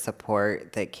letter of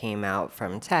support that came out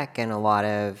from tech and a lot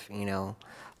of,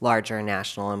 larger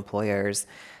national employers.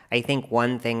 I think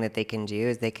one thing that they can do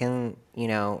is they can,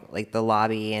 like the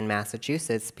lobby in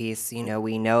Massachusetts piece,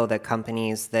 we know the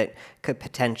companies that could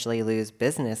potentially lose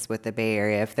business with the Bay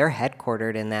Area, if they're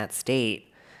headquartered in that state,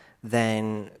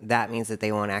 then that means that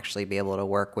they won't actually be able to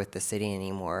work with the city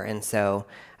anymore. And so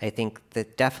I think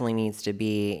that definitely needs to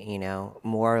be,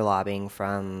 more lobbying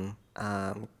from,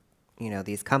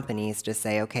 these companies to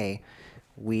say, okay,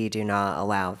 we do not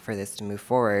allow for this to move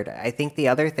forward. I think the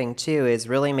other thing, too, is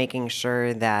really making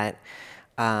sure that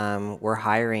we're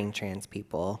hiring trans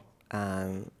people.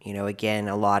 Again,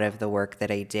 a lot of the work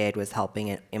that I did was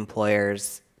helping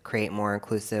employers create more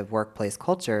inclusive workplace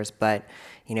cultures. But,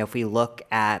 if we look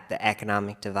at the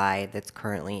economic divide that's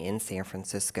currently in San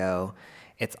Francisco,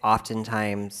 it's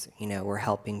oftentimes, we're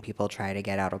helping people try to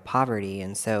get out of poverty.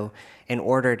 And so in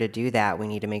order to do that, we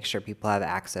need to make sure people have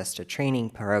access to training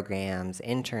programs,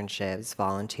 internships,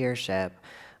 volunteership.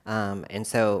 And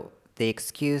so the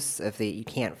excuse of you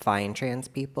can't find trans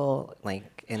people,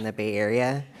 like in the Bay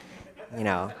Area,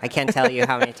 I can't tell you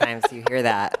how many times you hear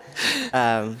that,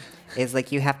 is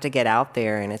like you have to get out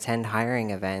there and attend hiring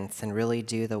events and really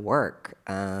do the work.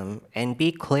 And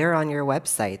be clear on your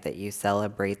website that you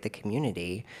celebrate the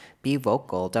community. Be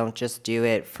vocal. Don't just do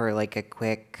it for like a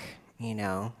quick,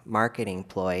 marketing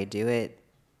ploy. Do it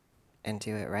and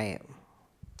do it right.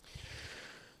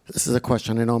 This is a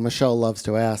question I know Michelle loves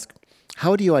to ask.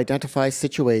 How do you identify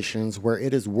situations where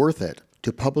it is worth it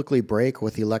to publicly break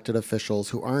with elected officials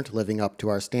who aren't living up to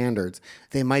our standards?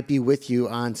 They might be with you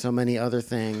on so many other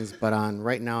things, but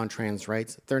right now on trans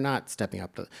rights, they're not stepping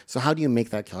up to. So how do you make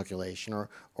that calculation,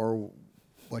 or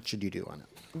what should you do on it?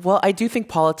 Well, I do think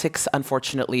politics,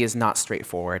 unfortunately, is not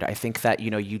straightforward. I think that,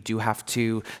 you do have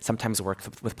to sometimes work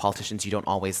with politicians you don't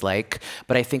always like,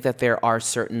 but I think that there are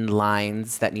certain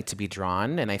lines that need to be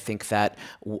drawn, and I think that,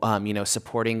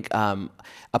 supporting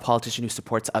a politician who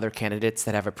supports other candidates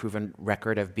that have a proven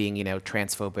record of being,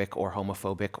 transphobic or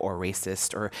homophobic or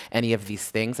racist or any of these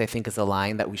things, I think is a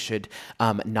line that we should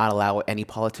not allow any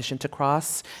politician to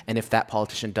cross. And if that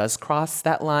politician does cross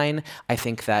that line, I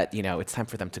think that, it's time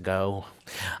for them to go.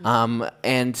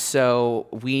 And so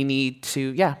we need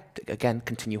to, again,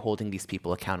 continue holding these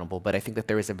people accountable. But I think that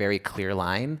there is a very clear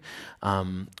line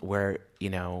where,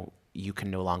 you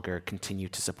can no longer continue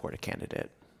to support a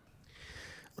candidate.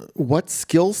 What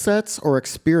skill sets or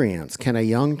experience can a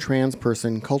young trans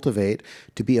person cultivate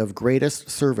to be of greatest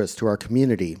service to our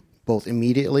community, both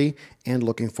immediately and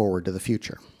looking forward to the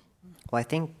future? Well, I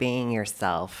think being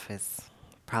yourself is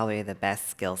probably the best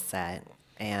skill set.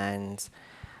 And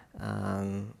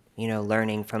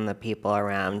learning from the people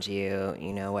around you,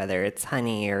 whether it's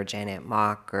Honey or Janet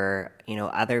Mock or,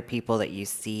 other people that you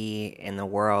see in the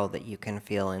world that you can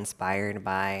feel inspired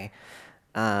by.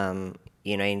 I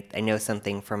know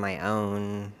something from my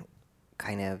own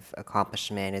kind of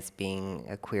accomplishment as being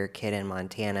a queer kid in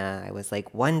Montana. I was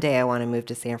like, one day I want to move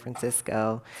to San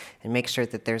Francisco and make sure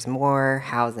that there's more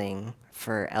housing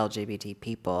for LGBT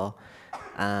people.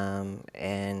 And,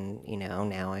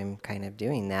 now I'm kind of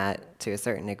doing that to a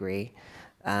certain degree,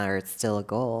 or it's still a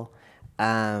goal.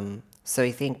 So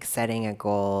I think setting a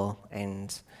goal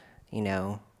and,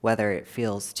 whether it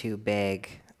feels too big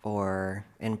or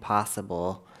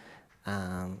impossible,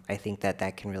 I think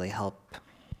that can really help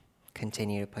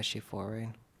continue to push you forward.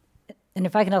 And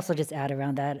if I can also just add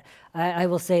around that, I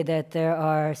will say that there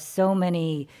are so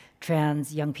many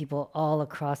trans young people all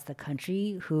across the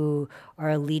country who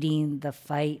are leading the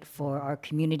fight for our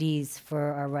communities, for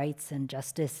our rights and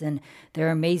justice. And there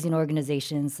are amazing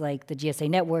organizations like the GSA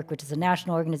Network, which is a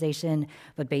national organization,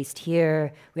 but based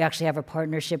here. We actually have a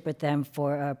partnership with them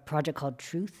for a project called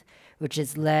Truth, which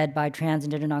is led by trans and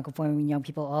gender nonconforming young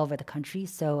people all over the country.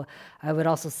 So I would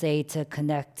also say to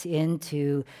connect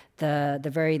into the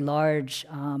very large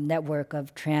network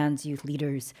of trans youth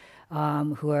leaders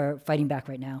who are fighting back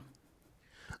right now.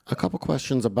 A couple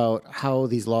questions about how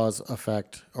these laws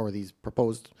affect, or these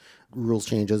proposed rules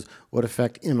changes would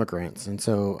affect immigrants. And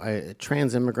so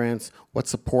trans immigrants, what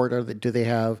support do they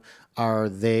have? Are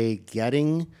they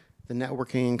getting the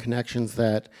networking and connections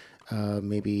that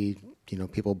maybe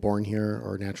people born here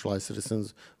or naturalized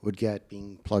citizens would get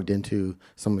being plugged into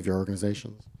some of your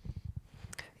organizations?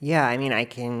 Yeah, I mean, I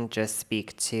can just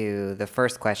speak to the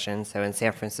first question. So in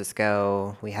San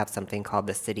Francisco, we have something called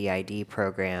the City ID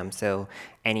program. So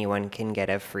anyone can get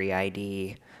a free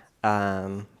ID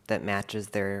that matches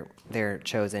their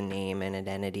chosen name and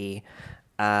identity,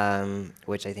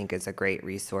 which I think is a great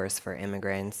resource for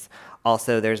immigrants.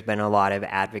 Also, there's been a lot of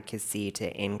advocacy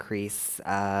to increase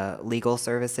legal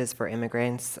services for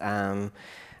immigrants.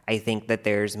 I think that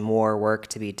there's more work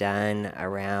to be done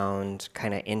around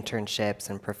kind of internships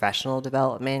and professional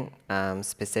development,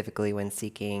 specifically when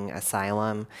seeking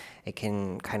asylum. It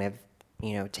can kind of,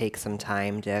 take some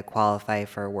time to qualify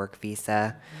for a work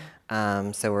visa.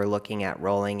 So we're looking at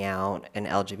rolling out an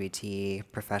LGBT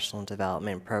professional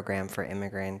development program for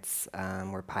immigrants.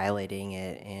 We're piloting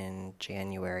it in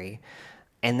January.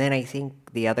 And then I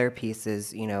think the other piece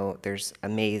is, there's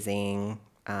amazing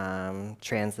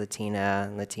trans Latina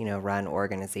and Latino run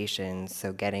organizations,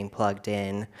 so getting plugged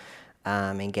in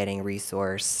and getting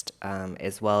resourced,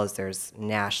 as well as there's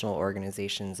national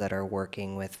organizations that are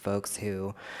working with folks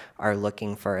who are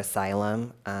looking for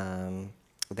asylum.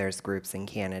 There's groups in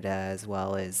Canada as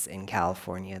well as in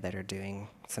California that are doing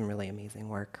some really amazing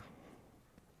work.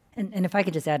 And if I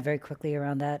could just add very quickly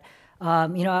around that,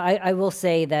 I will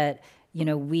say that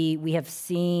we have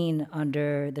seen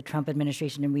under the Trump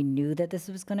administration, and we knew that this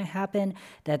was going to happen,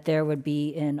 that there would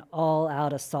be an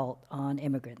all-out assault on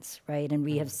immigrants, right? And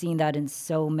we have seen that in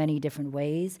so many different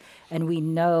ways. And we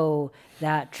know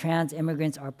that trans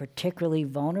immigrants are particularly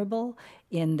vulnerable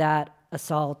in that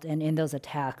assault and in those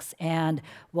attacks. And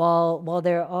while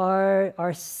there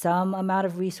are some amount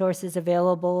of resources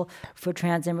available for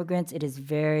trans immigrants, it is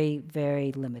very,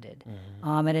 very limited.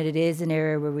 And it is an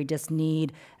area where we just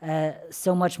need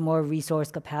so much more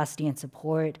resource capacity and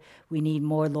support. We need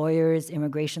more lawyers,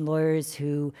 immigration lawyers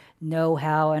who know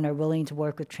how and are willing to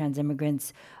work with trans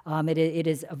immigrants. It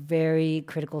is a very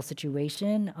critical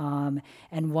situation,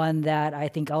 and one that I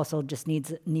think also just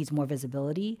needs more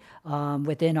visibility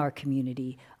within our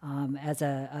community as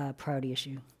a priority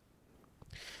issue.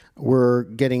 We're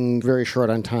getting very short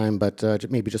on time, but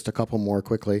maybe just a couple more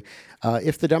quickly.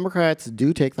 If the Democrats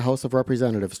do take the House of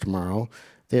Representatives tomorrow,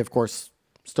 they, of course,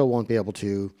 still won't be able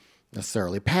to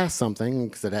necessarily pass something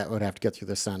because it would have to get through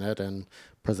the Senate and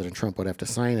President Trump would have to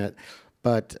sign it.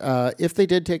 But if they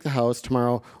did take the House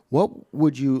tomorrow, what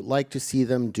would you like to see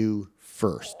them do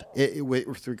first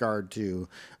with regard to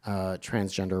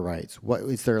transgender rights? What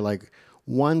is there like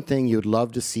one thing you'd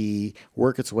love to see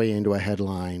work its way into a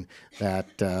headline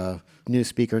that new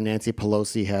Speaker Nancy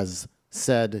Pelosi has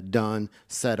said, done,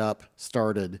 set up,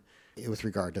 started with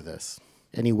regard to this?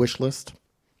 Any wish list?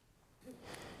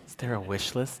 Is there a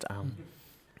wish list?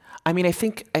 I mean, I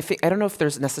think I don't know if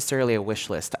there's necessarily a wish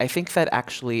list. I think that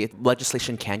actually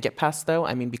legislation can get passed, though.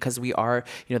 I mean, because we are,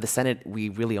 the Senate, we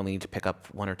really only need to pick up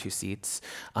 1 or 2 seats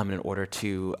in order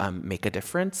to make a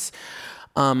difference.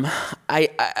 I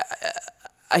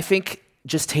think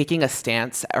just taking a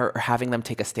stance or having them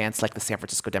take a stance like the San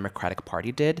Francisco Democratic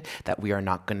Party did, that we are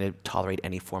not going to tolerate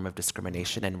any form of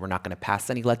discrimination and we're not going to pass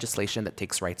any legislation that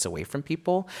takes rights away from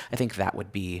people. I think that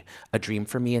would be a dream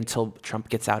for me until Trump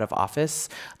gets out of office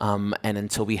and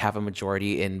until we have a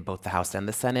majority in both the House and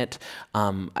the Senate.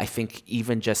 I think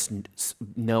even just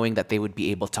knowing that they would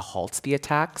be able to halt the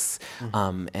attacks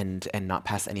and not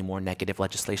pass any more negative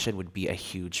legislation would be a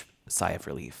huge sigh of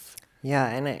relief. Yeah,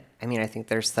 and I think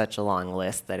there's such a long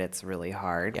list that it's really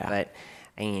hard. Yeah. But,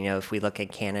 if we look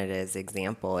at Canada's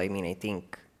example, I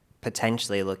think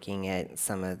potentially looking at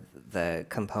some of the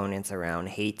components around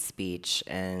hate speech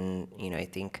and, I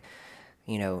think,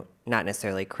 not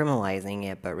necessarily criminalizing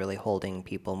it, but really holding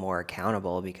people more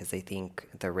accountable, because I think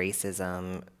the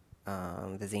racism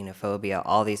the xenophobia,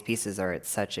 all these pieces are at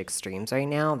such extremes right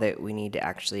now that we need to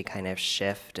actually kind of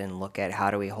shift and look at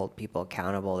how do we hold people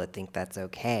accountable that think that's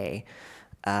okay.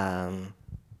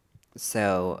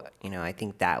 So, I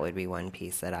think that would be one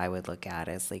piece that I would look at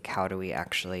is like, how do we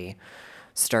actually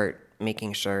start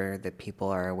making sure that people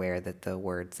are aware that the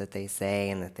words that they say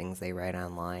and the things they write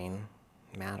online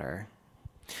matter.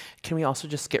 Can we also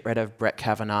just get rid of Brett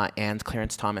Kavanaugh and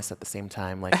Clarence Thomas at the same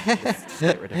time? Like, just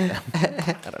get rid of them.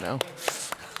 I don't know.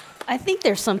 I think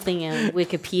there's something in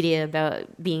Wikipedia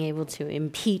about being able to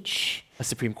impeach A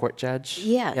Supreme Court judge?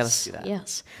 Yes. Yeah, let's do that.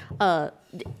 Yes.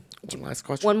 One last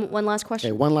question. One last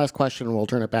question. Okay, one last question, and we'll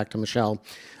turn it back to Michelle.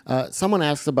 Someone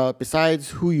asks about, besides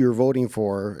who you're voting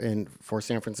for for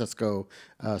San Francisco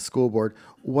School Board,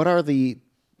 what are the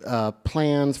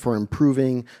plans for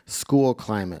improving school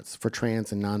climates for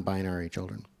trans and non-binary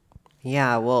children?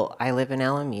 Yeah, well, I live in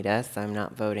Alameda, so I'm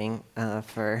not voting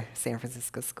for San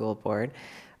Francisco School Board.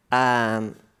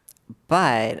 But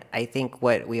I think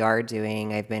what we are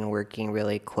doing, I've been working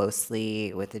really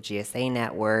closely with the GSA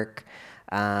network,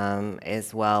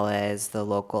 as well as the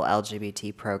local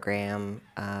LGBT program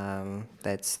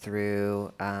that's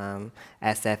through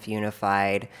SF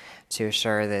Unified, to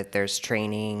assure that there's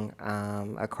training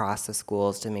across the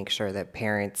schools to make sure that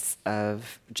parents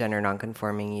of gender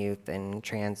nonconforming youth and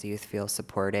trans youth feel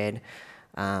supported.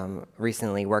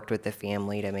 Recently worked with the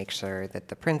family to make sure that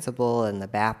the principal and the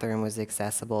bathroom was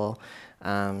accessible.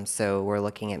 So we're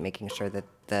looking at making sure that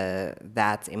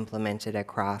that's implemented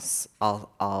across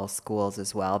all schools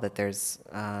as well, that there's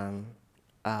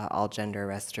all gender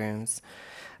restrooms.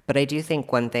 But I do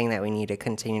think one thing that we need to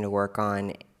continue to work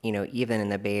on, even in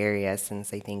the Bay Area,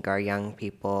 since I think our young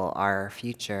people are our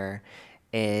future,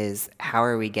 is how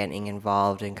are we getting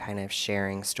involved in kind of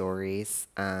sharing stories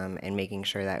and making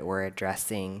sure that we're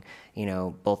addressing,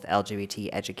 both LGBT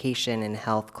education and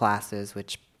health classes,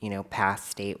 which,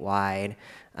 passed statewide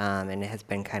and it has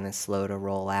been kind of slow to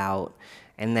roll out.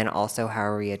 And then also how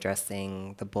are we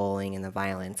addressing the bullying and the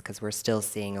violence, because we're still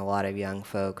seeing a lot of young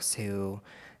folks who,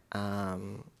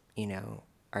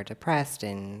 are depressed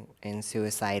and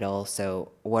suicidal.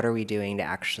 So what are we doing to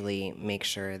actually make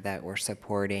sure that we're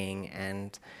supporting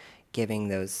and giving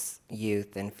those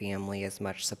youth and family as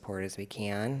much support as we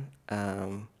can?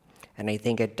 And I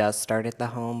think it does start at the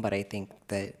home, but I think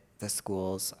that the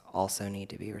schools also need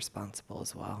to be responsible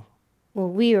as well. Well,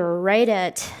 we are right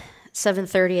at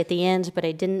 7:30 at the end, but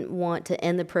I didn't want to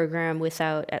end the program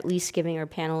without at least giving our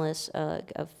panelists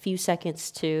a few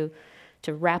seconds to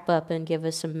wrap up and give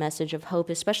us some message of hope,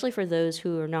 especially for those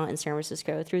who are not in San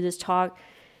Francisco. Through this talk,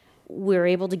 we're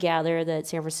able to gather that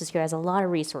San Francisco has a lot of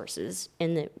resources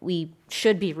and that we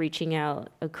should be reaching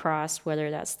out across, whether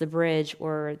that's the bridge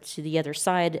or to the other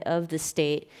side of the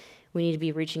state. We need to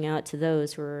be reaching out to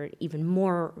those who are even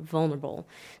more vulnerable.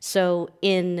 So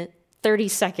in 30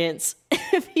 seconds,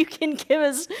 if you can give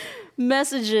us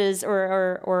messages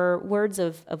or words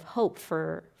of hope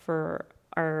for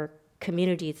our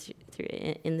community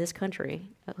in this country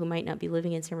who might not be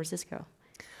living in San Francisco.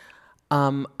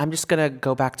 I'm just going to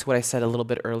go back to what I said a little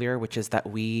bit earlier, which is that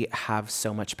we have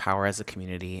so much power as a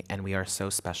community, and we are so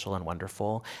special and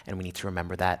wonderful, and we need to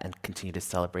remember that and continue to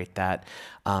celebrate that.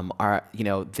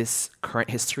 This current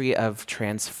history of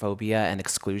transphobia and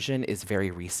exclusion is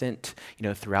very recent.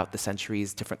 Throughout the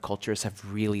centuries, different cultures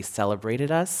have really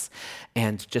celebrated us,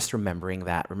 and just remembering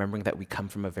that we come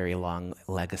from a very long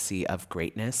legacy of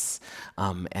greatness,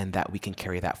 and that we can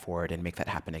carry that forward and make that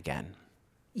happen again.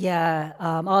 Yeah,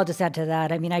 I'll just add to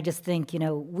that. I mean, I just think,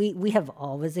 we have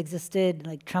always existed.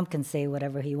 Like, Trump can say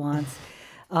whatever he wants.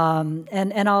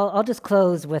 And I'll just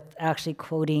close with actually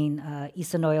quoting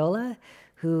Isa Noyola,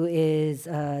 who is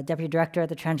Deputy Director at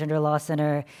the Transgender Law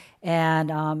Center.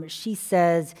 And she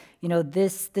says,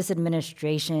 this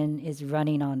administration is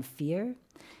running on fear.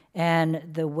 And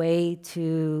the way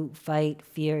to fight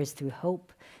fear is through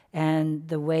hope. And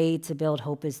the way to build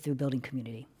hope is through building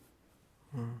community.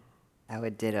 I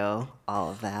would ditto all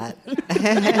of that.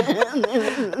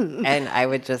 And I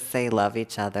would just say love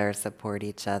each other, support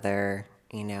each other.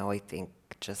 I think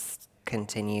just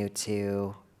continue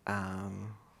to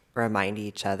remind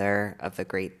each other of the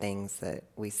great things that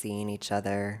we see in each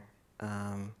other.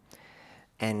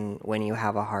 And when you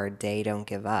have a hard day, don't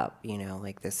give up.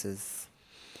 This is,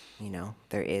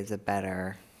 there is a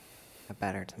better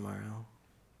tomorrow.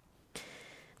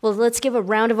 Well, let's give a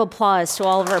round of applause to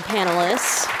all of our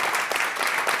panelists.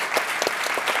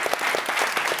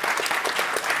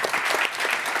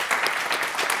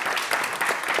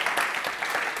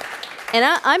 And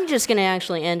I'm just going to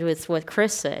actually end with what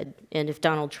Kris said. and if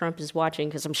Donald Trump is watching,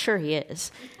 because I'm sure he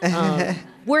is,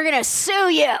 we're going to sue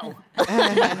you.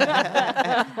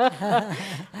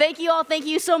 Thank you all. Thank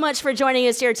you so much for joining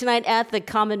us here tonight at the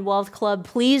Commonwealth Club.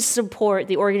 Please support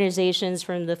the organizations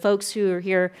from the folks who are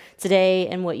here today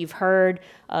and what you've heard.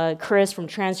 Kris from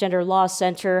Transgender Law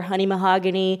Center, Honey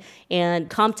Mahogany, and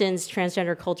Compton's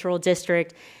Transgender Cultural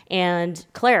District, and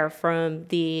Clair from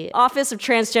the Office of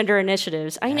Transgender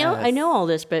Initiatives. I know all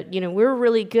this, but we're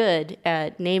really good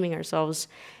at naming ourselves,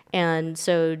 and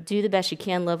so do the best you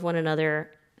can. Love one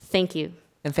another. Thank you.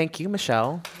 And thank you,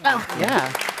 Michelle. Oh.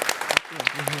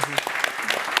 Yeah.